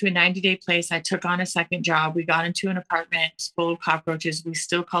got into a 90-day place. I took on a second job. We got into an apartment full of cockroaches. We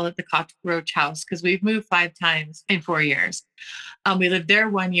still call it the cockroach house because we've moved 5 times in 4 years. We lived there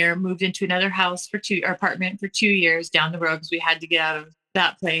 1 year, moved into another house apartment for 2 years down the road because we had to get out of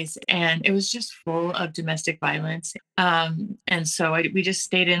that place. And it was just full of domestic violence. And so we just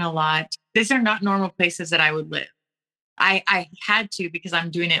stayed in a lot. These are not normal places that I would live. I had to because I'm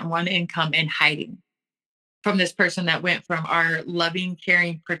doing it in one income and hiding from this person that went from our loving,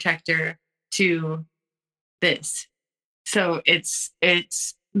 caring protector to this. So it's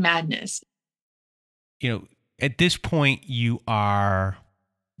madness. At this point, you are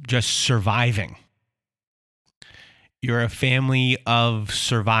just surviving. You're a family of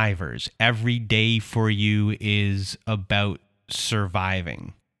survivors. Every day for you is about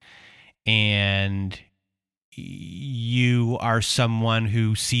surviving. And you are someone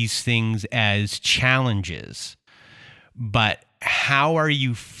who sees things as challenges. But how are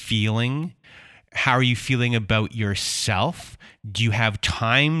you feeling? How are you feeling about yourself? Do you have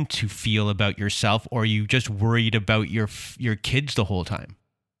time to feel about yourself, or are you just worried about your kids the whole time?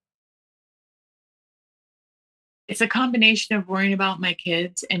 It's a combination of worrying about my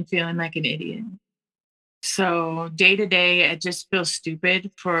kids and feeling like an idiot. So day to day, I just feel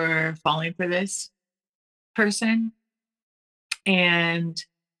stupid for falling for this person. And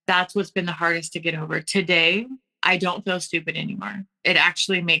that's what's been the hardest to get over. Today, I don't feel stupid anymore. It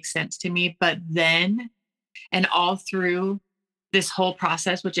actually makes sense to me. But then, and all through this whole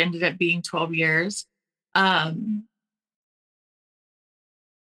process, which ended up being 12 years, I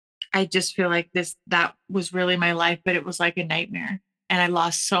just feel like that was really my life, but it was like a nightmare. And I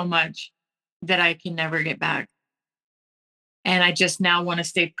lost so much that I can never get back. And I just now want to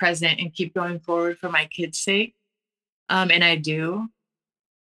stay present and keep going forward for my kids' sake. And I do.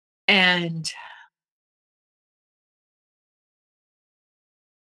 And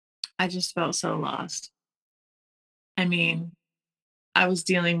I just felt so lost. I mean, I was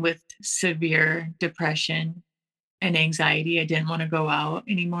dealing with severe depression and anxiety. I didn't want to go out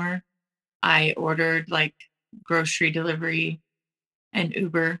anymore. I ordered like grocery delivery and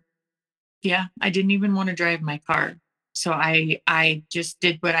Uber. Yeah, I didn't even want to drive my car. So I just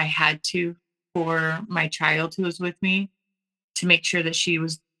did what I had to for my child who was with me to make sure that she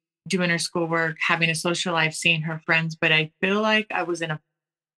was doing her schoolwork, having a social life, seeing her friends. But I feel like I was in a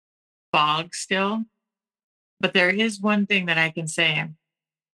fog still. But there is one thing that I can say.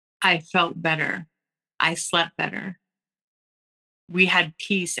 I felt better. I slept better. We had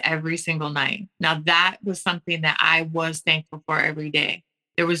peace every single night. Now, that was something that I was thankful for every day.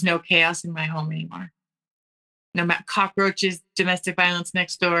 There was no chaos in my home anymore. No matter cockroaches, domestic violence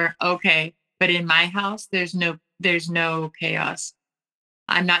next door, okay. But in my house, there's no chaos.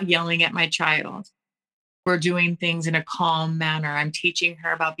 I'm not yelling at my child. We're doing things in a calm manner. I'm teaching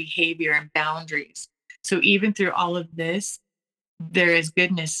her about behavior and boundaries. So even through all of this, there is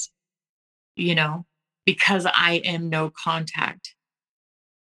goodness, you know, because I am no contact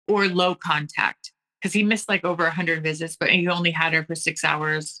or low contact. Because he missed like over 100 visits, but he only had her for 6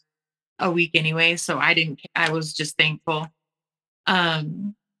 hours a week anyway. So I was just thankful.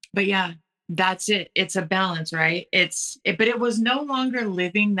 Um, but yeah, that's it. It's a balance, right? But it was no longer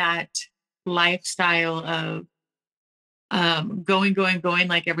living that lifestyle of going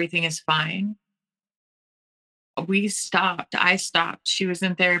like everything is fine. We stopped. I stopped. She was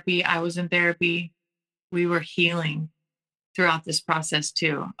in therapy. I was in therapy. We were healing throughout this process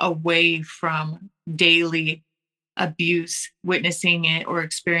too, away from daily abuse, witnessing it or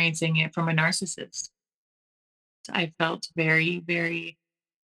experiencing it from a narcissist. I felt very, very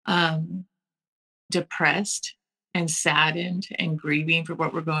um, depressed and saddened and grieving for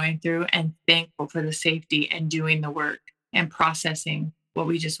what we're going through and thankful for the safety and doing the work and processing what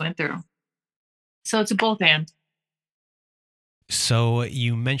we just went through. So it's a both and. So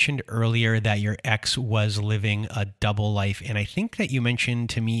you mentioned earlier that your ex was living a double life. And I think that you mentioned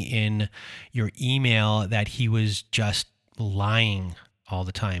to me in your email that he was just lying all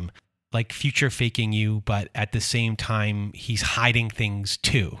the time, like future faking you, but at the same time, he's hiding things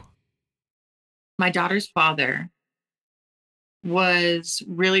too. My daughter's father was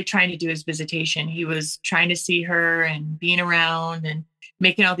really trying to do his visitation. He was trying to see her and being around and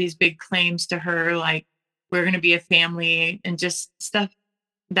making all these big claims to her, like we're going to be a family and just stuff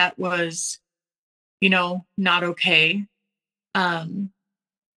that was, not okay. And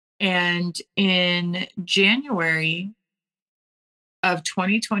in January of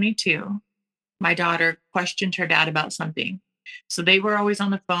 2022, my daughter questioned her dad about something. So they were always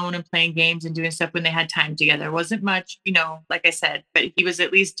on the phone and playing games and doing stuff when they had time together. It wasn't much, like I said, but he was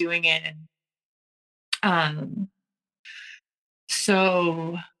at least doing it. And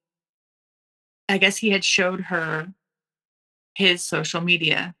so I guess he had showed her his social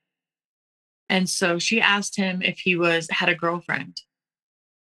media. And so she asked him if he had a girlfriend.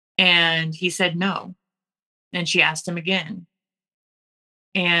 And he said no. And she asked him again.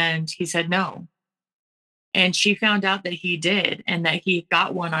 And he said no. And she found out that he did and that he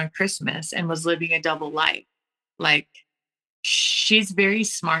got one on Christmas and was living a double life. Like, she's very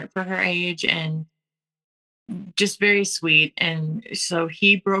smart for her age and just very sweet. And so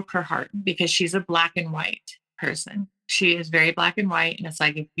he broke her heart because she's a black and white person. She is very black and white. And it's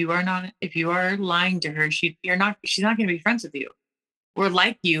like, if you are lying to her, she's not going to be friends with you or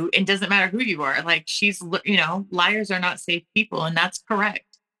like you. It doesn't matter who you are. Like, liars are not safe people. And that's correct.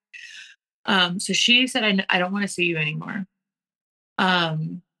 So she said, I don't want to see you anymore.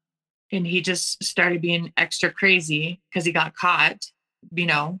 And he just started being extra crazy because he got caught,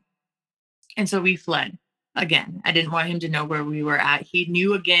 and so we fled again. I didn't want him to know where we were at. He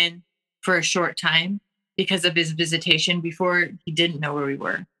knew again for a short time because of his visitation. Before, he didn't know where we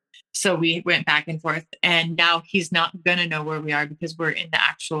were. So we went back and forth, and now he's not going to know where we are because we're in the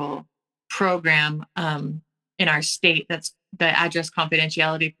actual program in our state. That's the address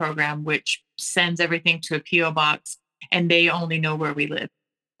confidentiality program, which sends everything to a PO box, and they only know where we live.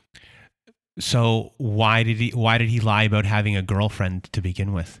 So why did he lie about having a girlfriend to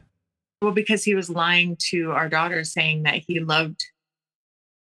begin with? Well, because he was lying to our daughter, saying that he loved,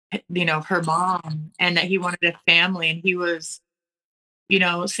 her mom and that he wanted a family. And he was,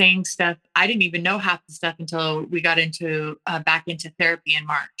 saying stuff. I didn't even know half the stuff until we got back into therapy in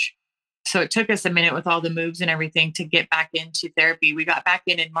March. So it took us a minute with all the moves and everything to get back into therapy. We got back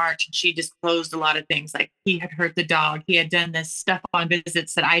in March, and she disclosed a lot of things. Like, he had hurt the dog. He had done this stuff on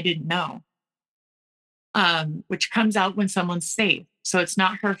visits that I didn't know, which comes out when someone's safe. So it's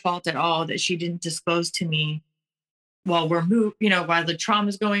not her fault at all that she didn't disclose to me while while the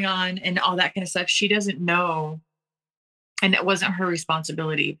trauma's going on and all that kind of stuff. She doesn't know. And it wasn't her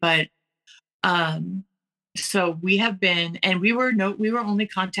responsibility. But so we have been, and we were only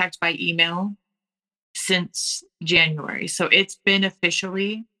contacted by email since January. So it's been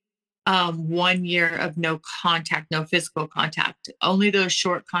officially 1 year of no contact, no physical contact, only those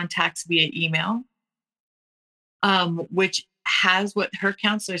short contacts via email, which has, what her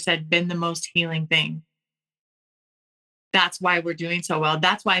counselor said, been the most healing thing. That's why we're doing so well.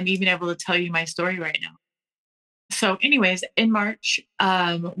 That's why I'm even able to tell you my story right now. So, anyways, in March,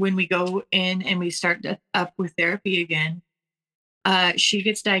 when we go in and we start up with therapy again, she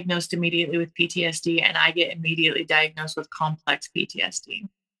gets diagnosed immediately with PTSD, and I get immediately diagnosed with complex PTSD.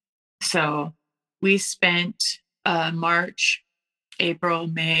 So we spent March, April,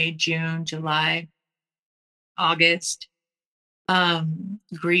 May, June, July, August,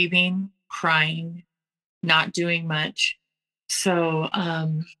 grieving, crying, not doing much. So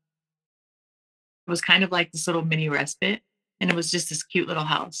it was kind of like this little mini respite, and it was just this cute little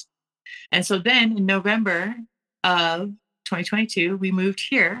house. And so then in November of 2022, we moved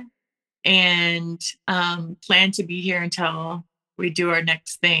here and plan to be here until we do our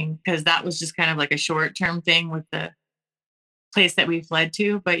next thing, because that was just kind of like a short term thing with the place that we fled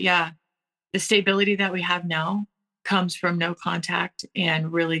to. But yeah, the stability that we have now comes from no contact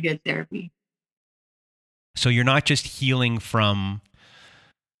and really good therapy. So you're not just healing from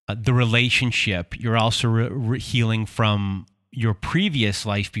the relationship, you're also healing from your previous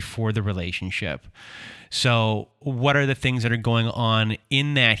life before the relationship. So what are the things that are going on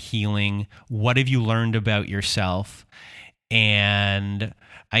in that healing? What have you learned about yourself? And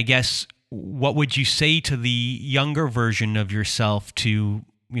I guess, what would you say to the younger version of yourself to,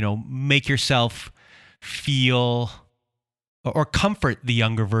 make yourself feel or comfort the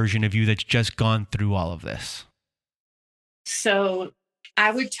younger version of you that's just gone through all of this? So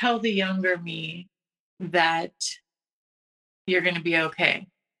I would tell the younger me that you're going to be okay,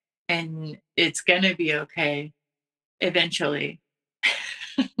 and it's going to be okay eventually.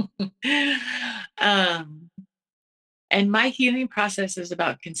 And my healing process is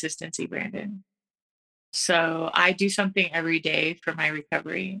about consistency, Brandon. So I do something every day for my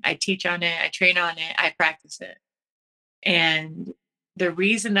recovery. I teach on it, I train on it, I practice it. And the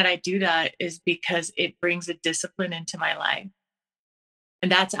reason that I do that is because it brings a discipline into my life.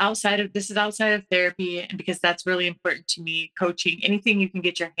 And this is outside of therapy. And because that's really important to me, coaching, anything you can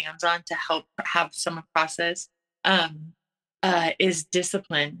get your hands on to help have someone process, is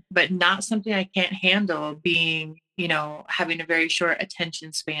discipline, but not something I can't handle, being, having a very short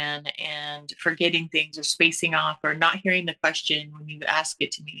attention span and forgetting things or spacing off or not hearing the question when you ask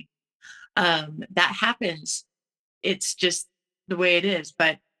it to me. That happens. It's just the way it is.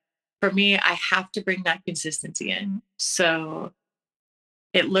 But for me, I have to bring that consistency in. So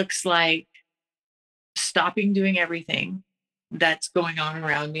it looks like stopping doing everything that's going on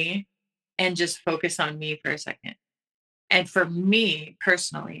around me and just focus on me for a second. And for me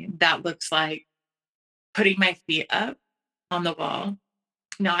personally, that looks like putting my feet up on the wall.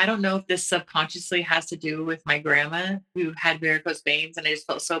 Now, I don't know if this subconsciously has to do with my grandma who had varicose veins, and I just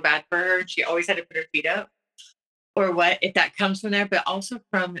felt so bad for her. She always had to put her feet up, or what, if that comes from there, but also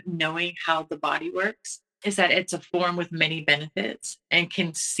from knowing how the body works, is that it's a form with many benefits and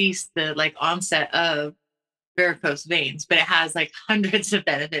can cease the onset of varicose veins, but it has hundreds of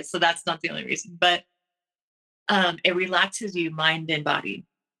benefits. So that's not the only reason, but it relaxes you, mind and body.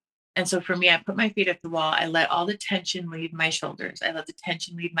 And so for me, I put my feet up the wall. I let all the tension leave my shoulders. I let the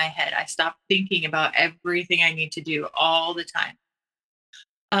tension leave my head. I stop thinking about everything I need to do all the time.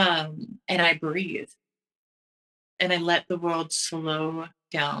 And I breathe. And I let the world slow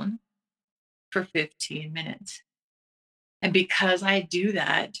down for 15 minutes. And because I do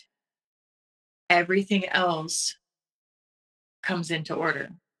that, everything else comes into order.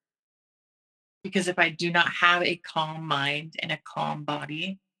 Because if I do not have a calm mind and a calm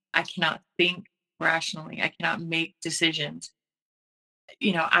body, I cannot think rationally. I cannot make decisions,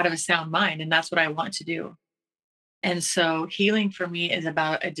 out of a sound mind. And that's what I want to do. And so healing for me is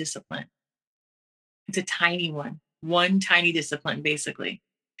about a discipline. It's a tiny one tiny discipline, basically.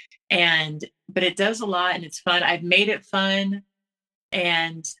 But it does a lot and it's fun. I've made it fun.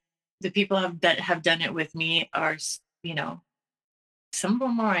 And the people that have done it with me are, some of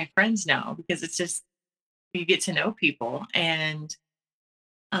them are my friends now, because it's just, you get to know people. And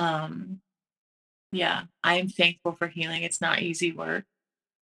yeah, I am thankful for healing. It's not easy work,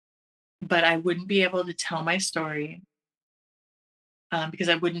 but I wouldn't be able to tell my story because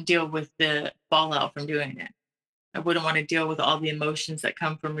I wouldn't deal with the fallout from doing it. I wouldn't want to deal with all the emotions that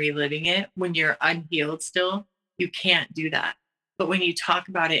come from reliving it. When you're unhealed still, you can't do that. But when you talk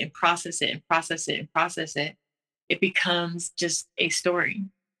about it and process it and process it and process it, it becomes just a story.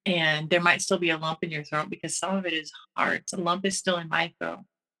 And there might still be a lump in your throat because some of it is hard. The lump is still in my throat.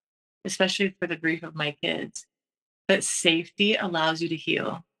 especially for the grief of my kids. But safety allows you to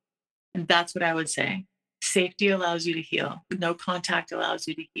heal. And that's what I would say. Safety allows you to heal. No contact allows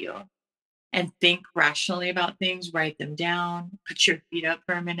you to heal. And think rationally about things, write them down, put your feet up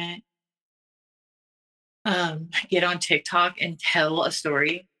for a minute. Get on TikTok and tell a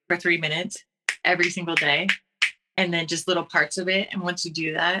story for 3 minutes every single day. And then just little parts of it. And once you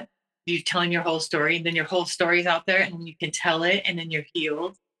do that, you're telling your whole story, and then your whole story is out there, and then you can tell it, and then you're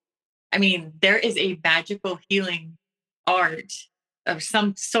healed. I mean, there is a magical healing art of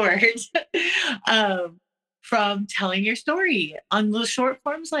some sort from telling your story on little short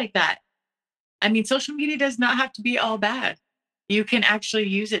forms like that. I mean, social media does not have to be all bad. You can actually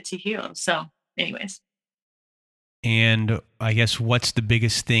use it to heal. So, anyways. And I guess what's the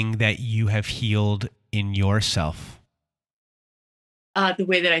biggest thing that you have healed in yourself? The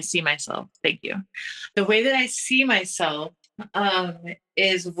way that I see myself. Thank you. The way that I see myself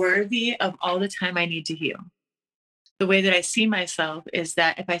is worthy of all the time I need to heal. The way that I see myself is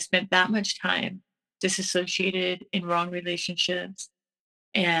that if I spent that much time disassociated in wrong relationships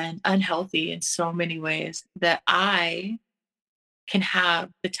and unhealthy in so many ways, that I can have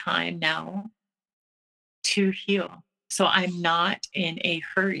the time now to heal. So I'm not in a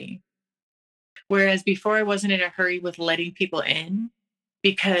hurry. Whereas before I wasn't in a hurry with letting people in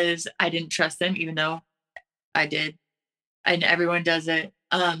because I didn't trust them, even though I did. And everyone does it.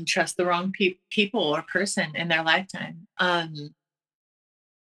 Trust the wrong people or person in their lifetime.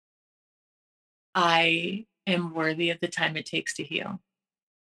 I am worthy of the time it takes to heal.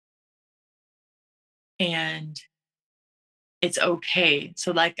 And it's okay.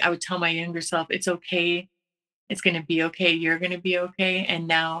 So like I would tell my younger self, it's okay. It's going to be okay. You're going to be okay. And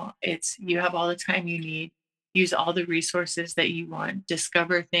now you have all the time you need. Use all the resources that you want.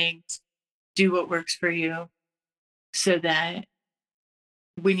 Discover things. Do what works for you so that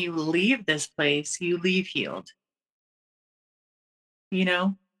when you leave this place, you leave healed. You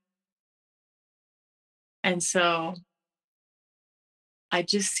know? And so I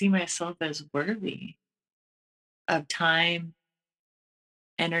just see myself as worthy of time,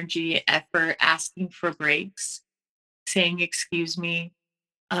 energy, effort, asking for breaks, saying, excuse me,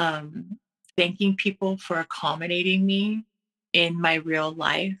 thanking people for accommodating me in my real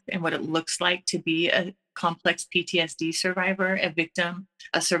life and what it looks like to be a complex PTSD survivor, a victim,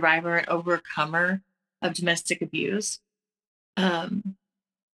 a survivor, an overcomer of domestic abuse.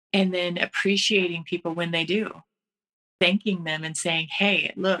 And then appreciating people when they do, thanking them and saying,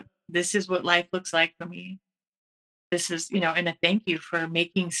 hey, look, this is what life looks like for me. This is, and a thank you for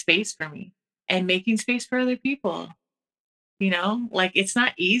making space for me and making space for other people. Like it's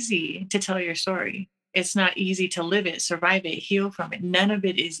not easy to tell your story. It's not easy to live it, survive it, heal from it. None of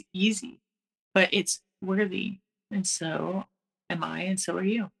it is easy, but it's worthy. And so am I, and so are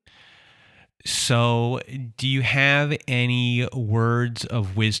you. So, do you have any words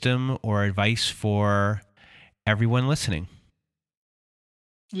of wisdom or advice for everyone listening?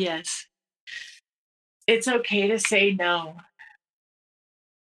 Yes. It's okay to say no.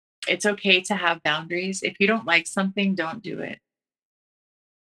 It's okay to have boundaries. If you don't like something, don't do it.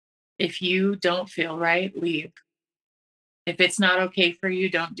 If you don't feel right, leave. If it's not okay for you,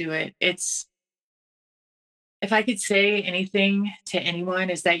 don't do it. If I could say anything to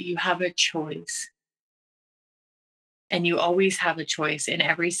anyone, is that you have a choice. And you always have a choice in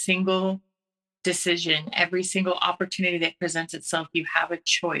every single decision, every single opportunity that presents itself, you have a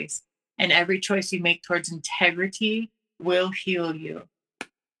choice. And every choice you make towards integrity will heal you.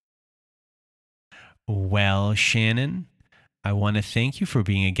 Well, Shannon, I want to thank you for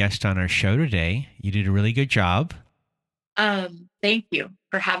being a guest on our show today. You did a really good job. Thank you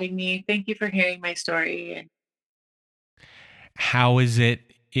for having me. Thank you for hearing my story. And how is it?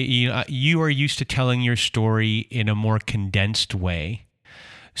 You are used to telling your story in a more condensed way.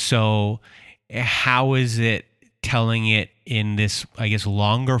 So how is it telling it in this, I guess,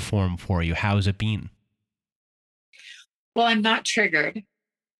 longer form for you? How has it been? Well, I'm not triggered.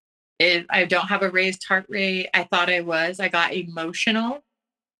 I don't have a raised heart rate. I thought I was. I got emotional.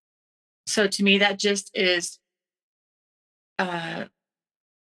 So to me, that just is, I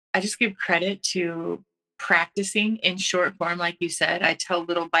just give credit to practicing in short form. Like you said, I tell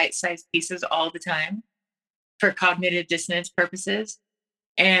little bite-sized pieces all the time for cognitive dissonance purposes.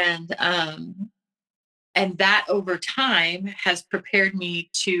 And that over time has prepared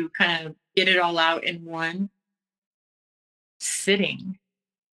me to kind of get it all out in one sitting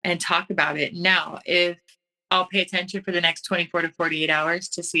and talk about it. Now, if I'll pay attention for the next 24 to 48 hours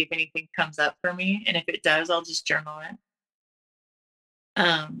to see if anything comes up for me. And if it does, I'll just journal it.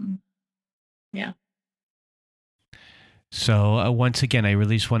 Yeah. So once again, I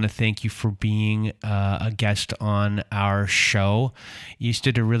really just want to thank you for being a guest on our show. You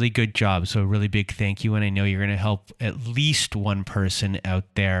did a really good job, so a really big thank you. And I know you're going to help at least one person out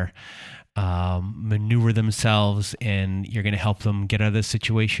there maneuver themselves, and you're going to help them get out of the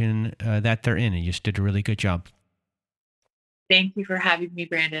situation that they're in. And you just did a really good job. Thank you for having me,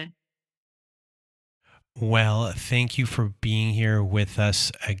 Brandon. Well, thank you for being here with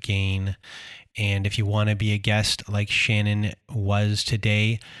us again. And if you want to be a guest like Shannon was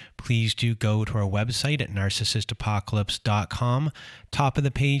today, please do go to our website at narcissistapocalypse.com. Top of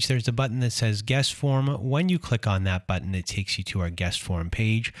the page, there's a button that says guest form. When you click on that button, it takes you to our guest form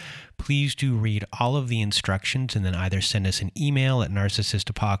page. Please do read all of the instructions and then either send us an email at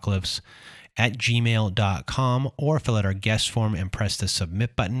narcissistapocalypse@gmail.com or fill out our guest form and press the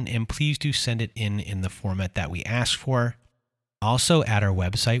submit button. And please do send it in the format that we ask for. Also, at our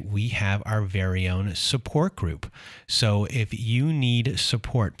website, we have our very own support group. So if you need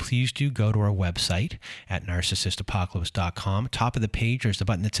support, please do go to our website at narcissistapocalypse.com. Top of the page, there's the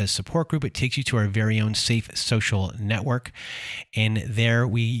button that says support group. It takes you to our very own safe social network. And there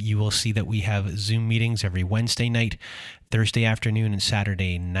you will see that we have Zoom meetings every Wednesday night, Thursday afternoon, and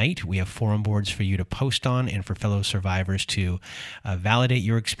Saturday night. We have forum boards for you to post on and for fellow survivors to validate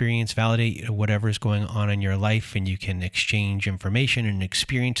your experience, validate whatever is going on in your life, and you can exchange information and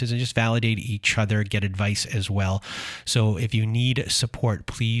experiences and just validate each other, get advice as well. So if you need support,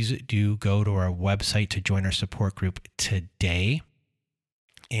 please do go to our website to join our support group today.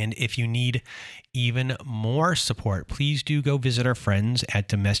 And if you need even more support, please do go visit our friends at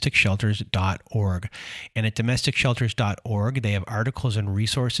domesticshelters.org. And at domesticshelters.org, they have articles and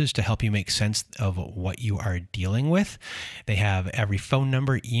resources to help you make sense of what you are dealing with. They have every phone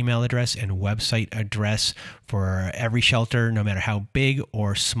number, email address, and website address for every shelter, no matter how big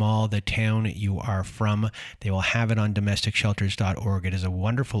or small the town you are from. They will have it on domesticshelters.org. It is a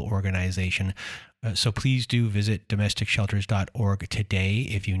wonderful organization. So please do visit domesticshelters.org today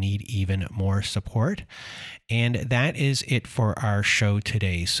if you need even more support. And that is it for our show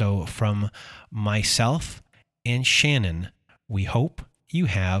today. So from myself and Shannon, we hope you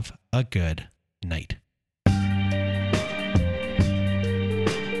have a good night.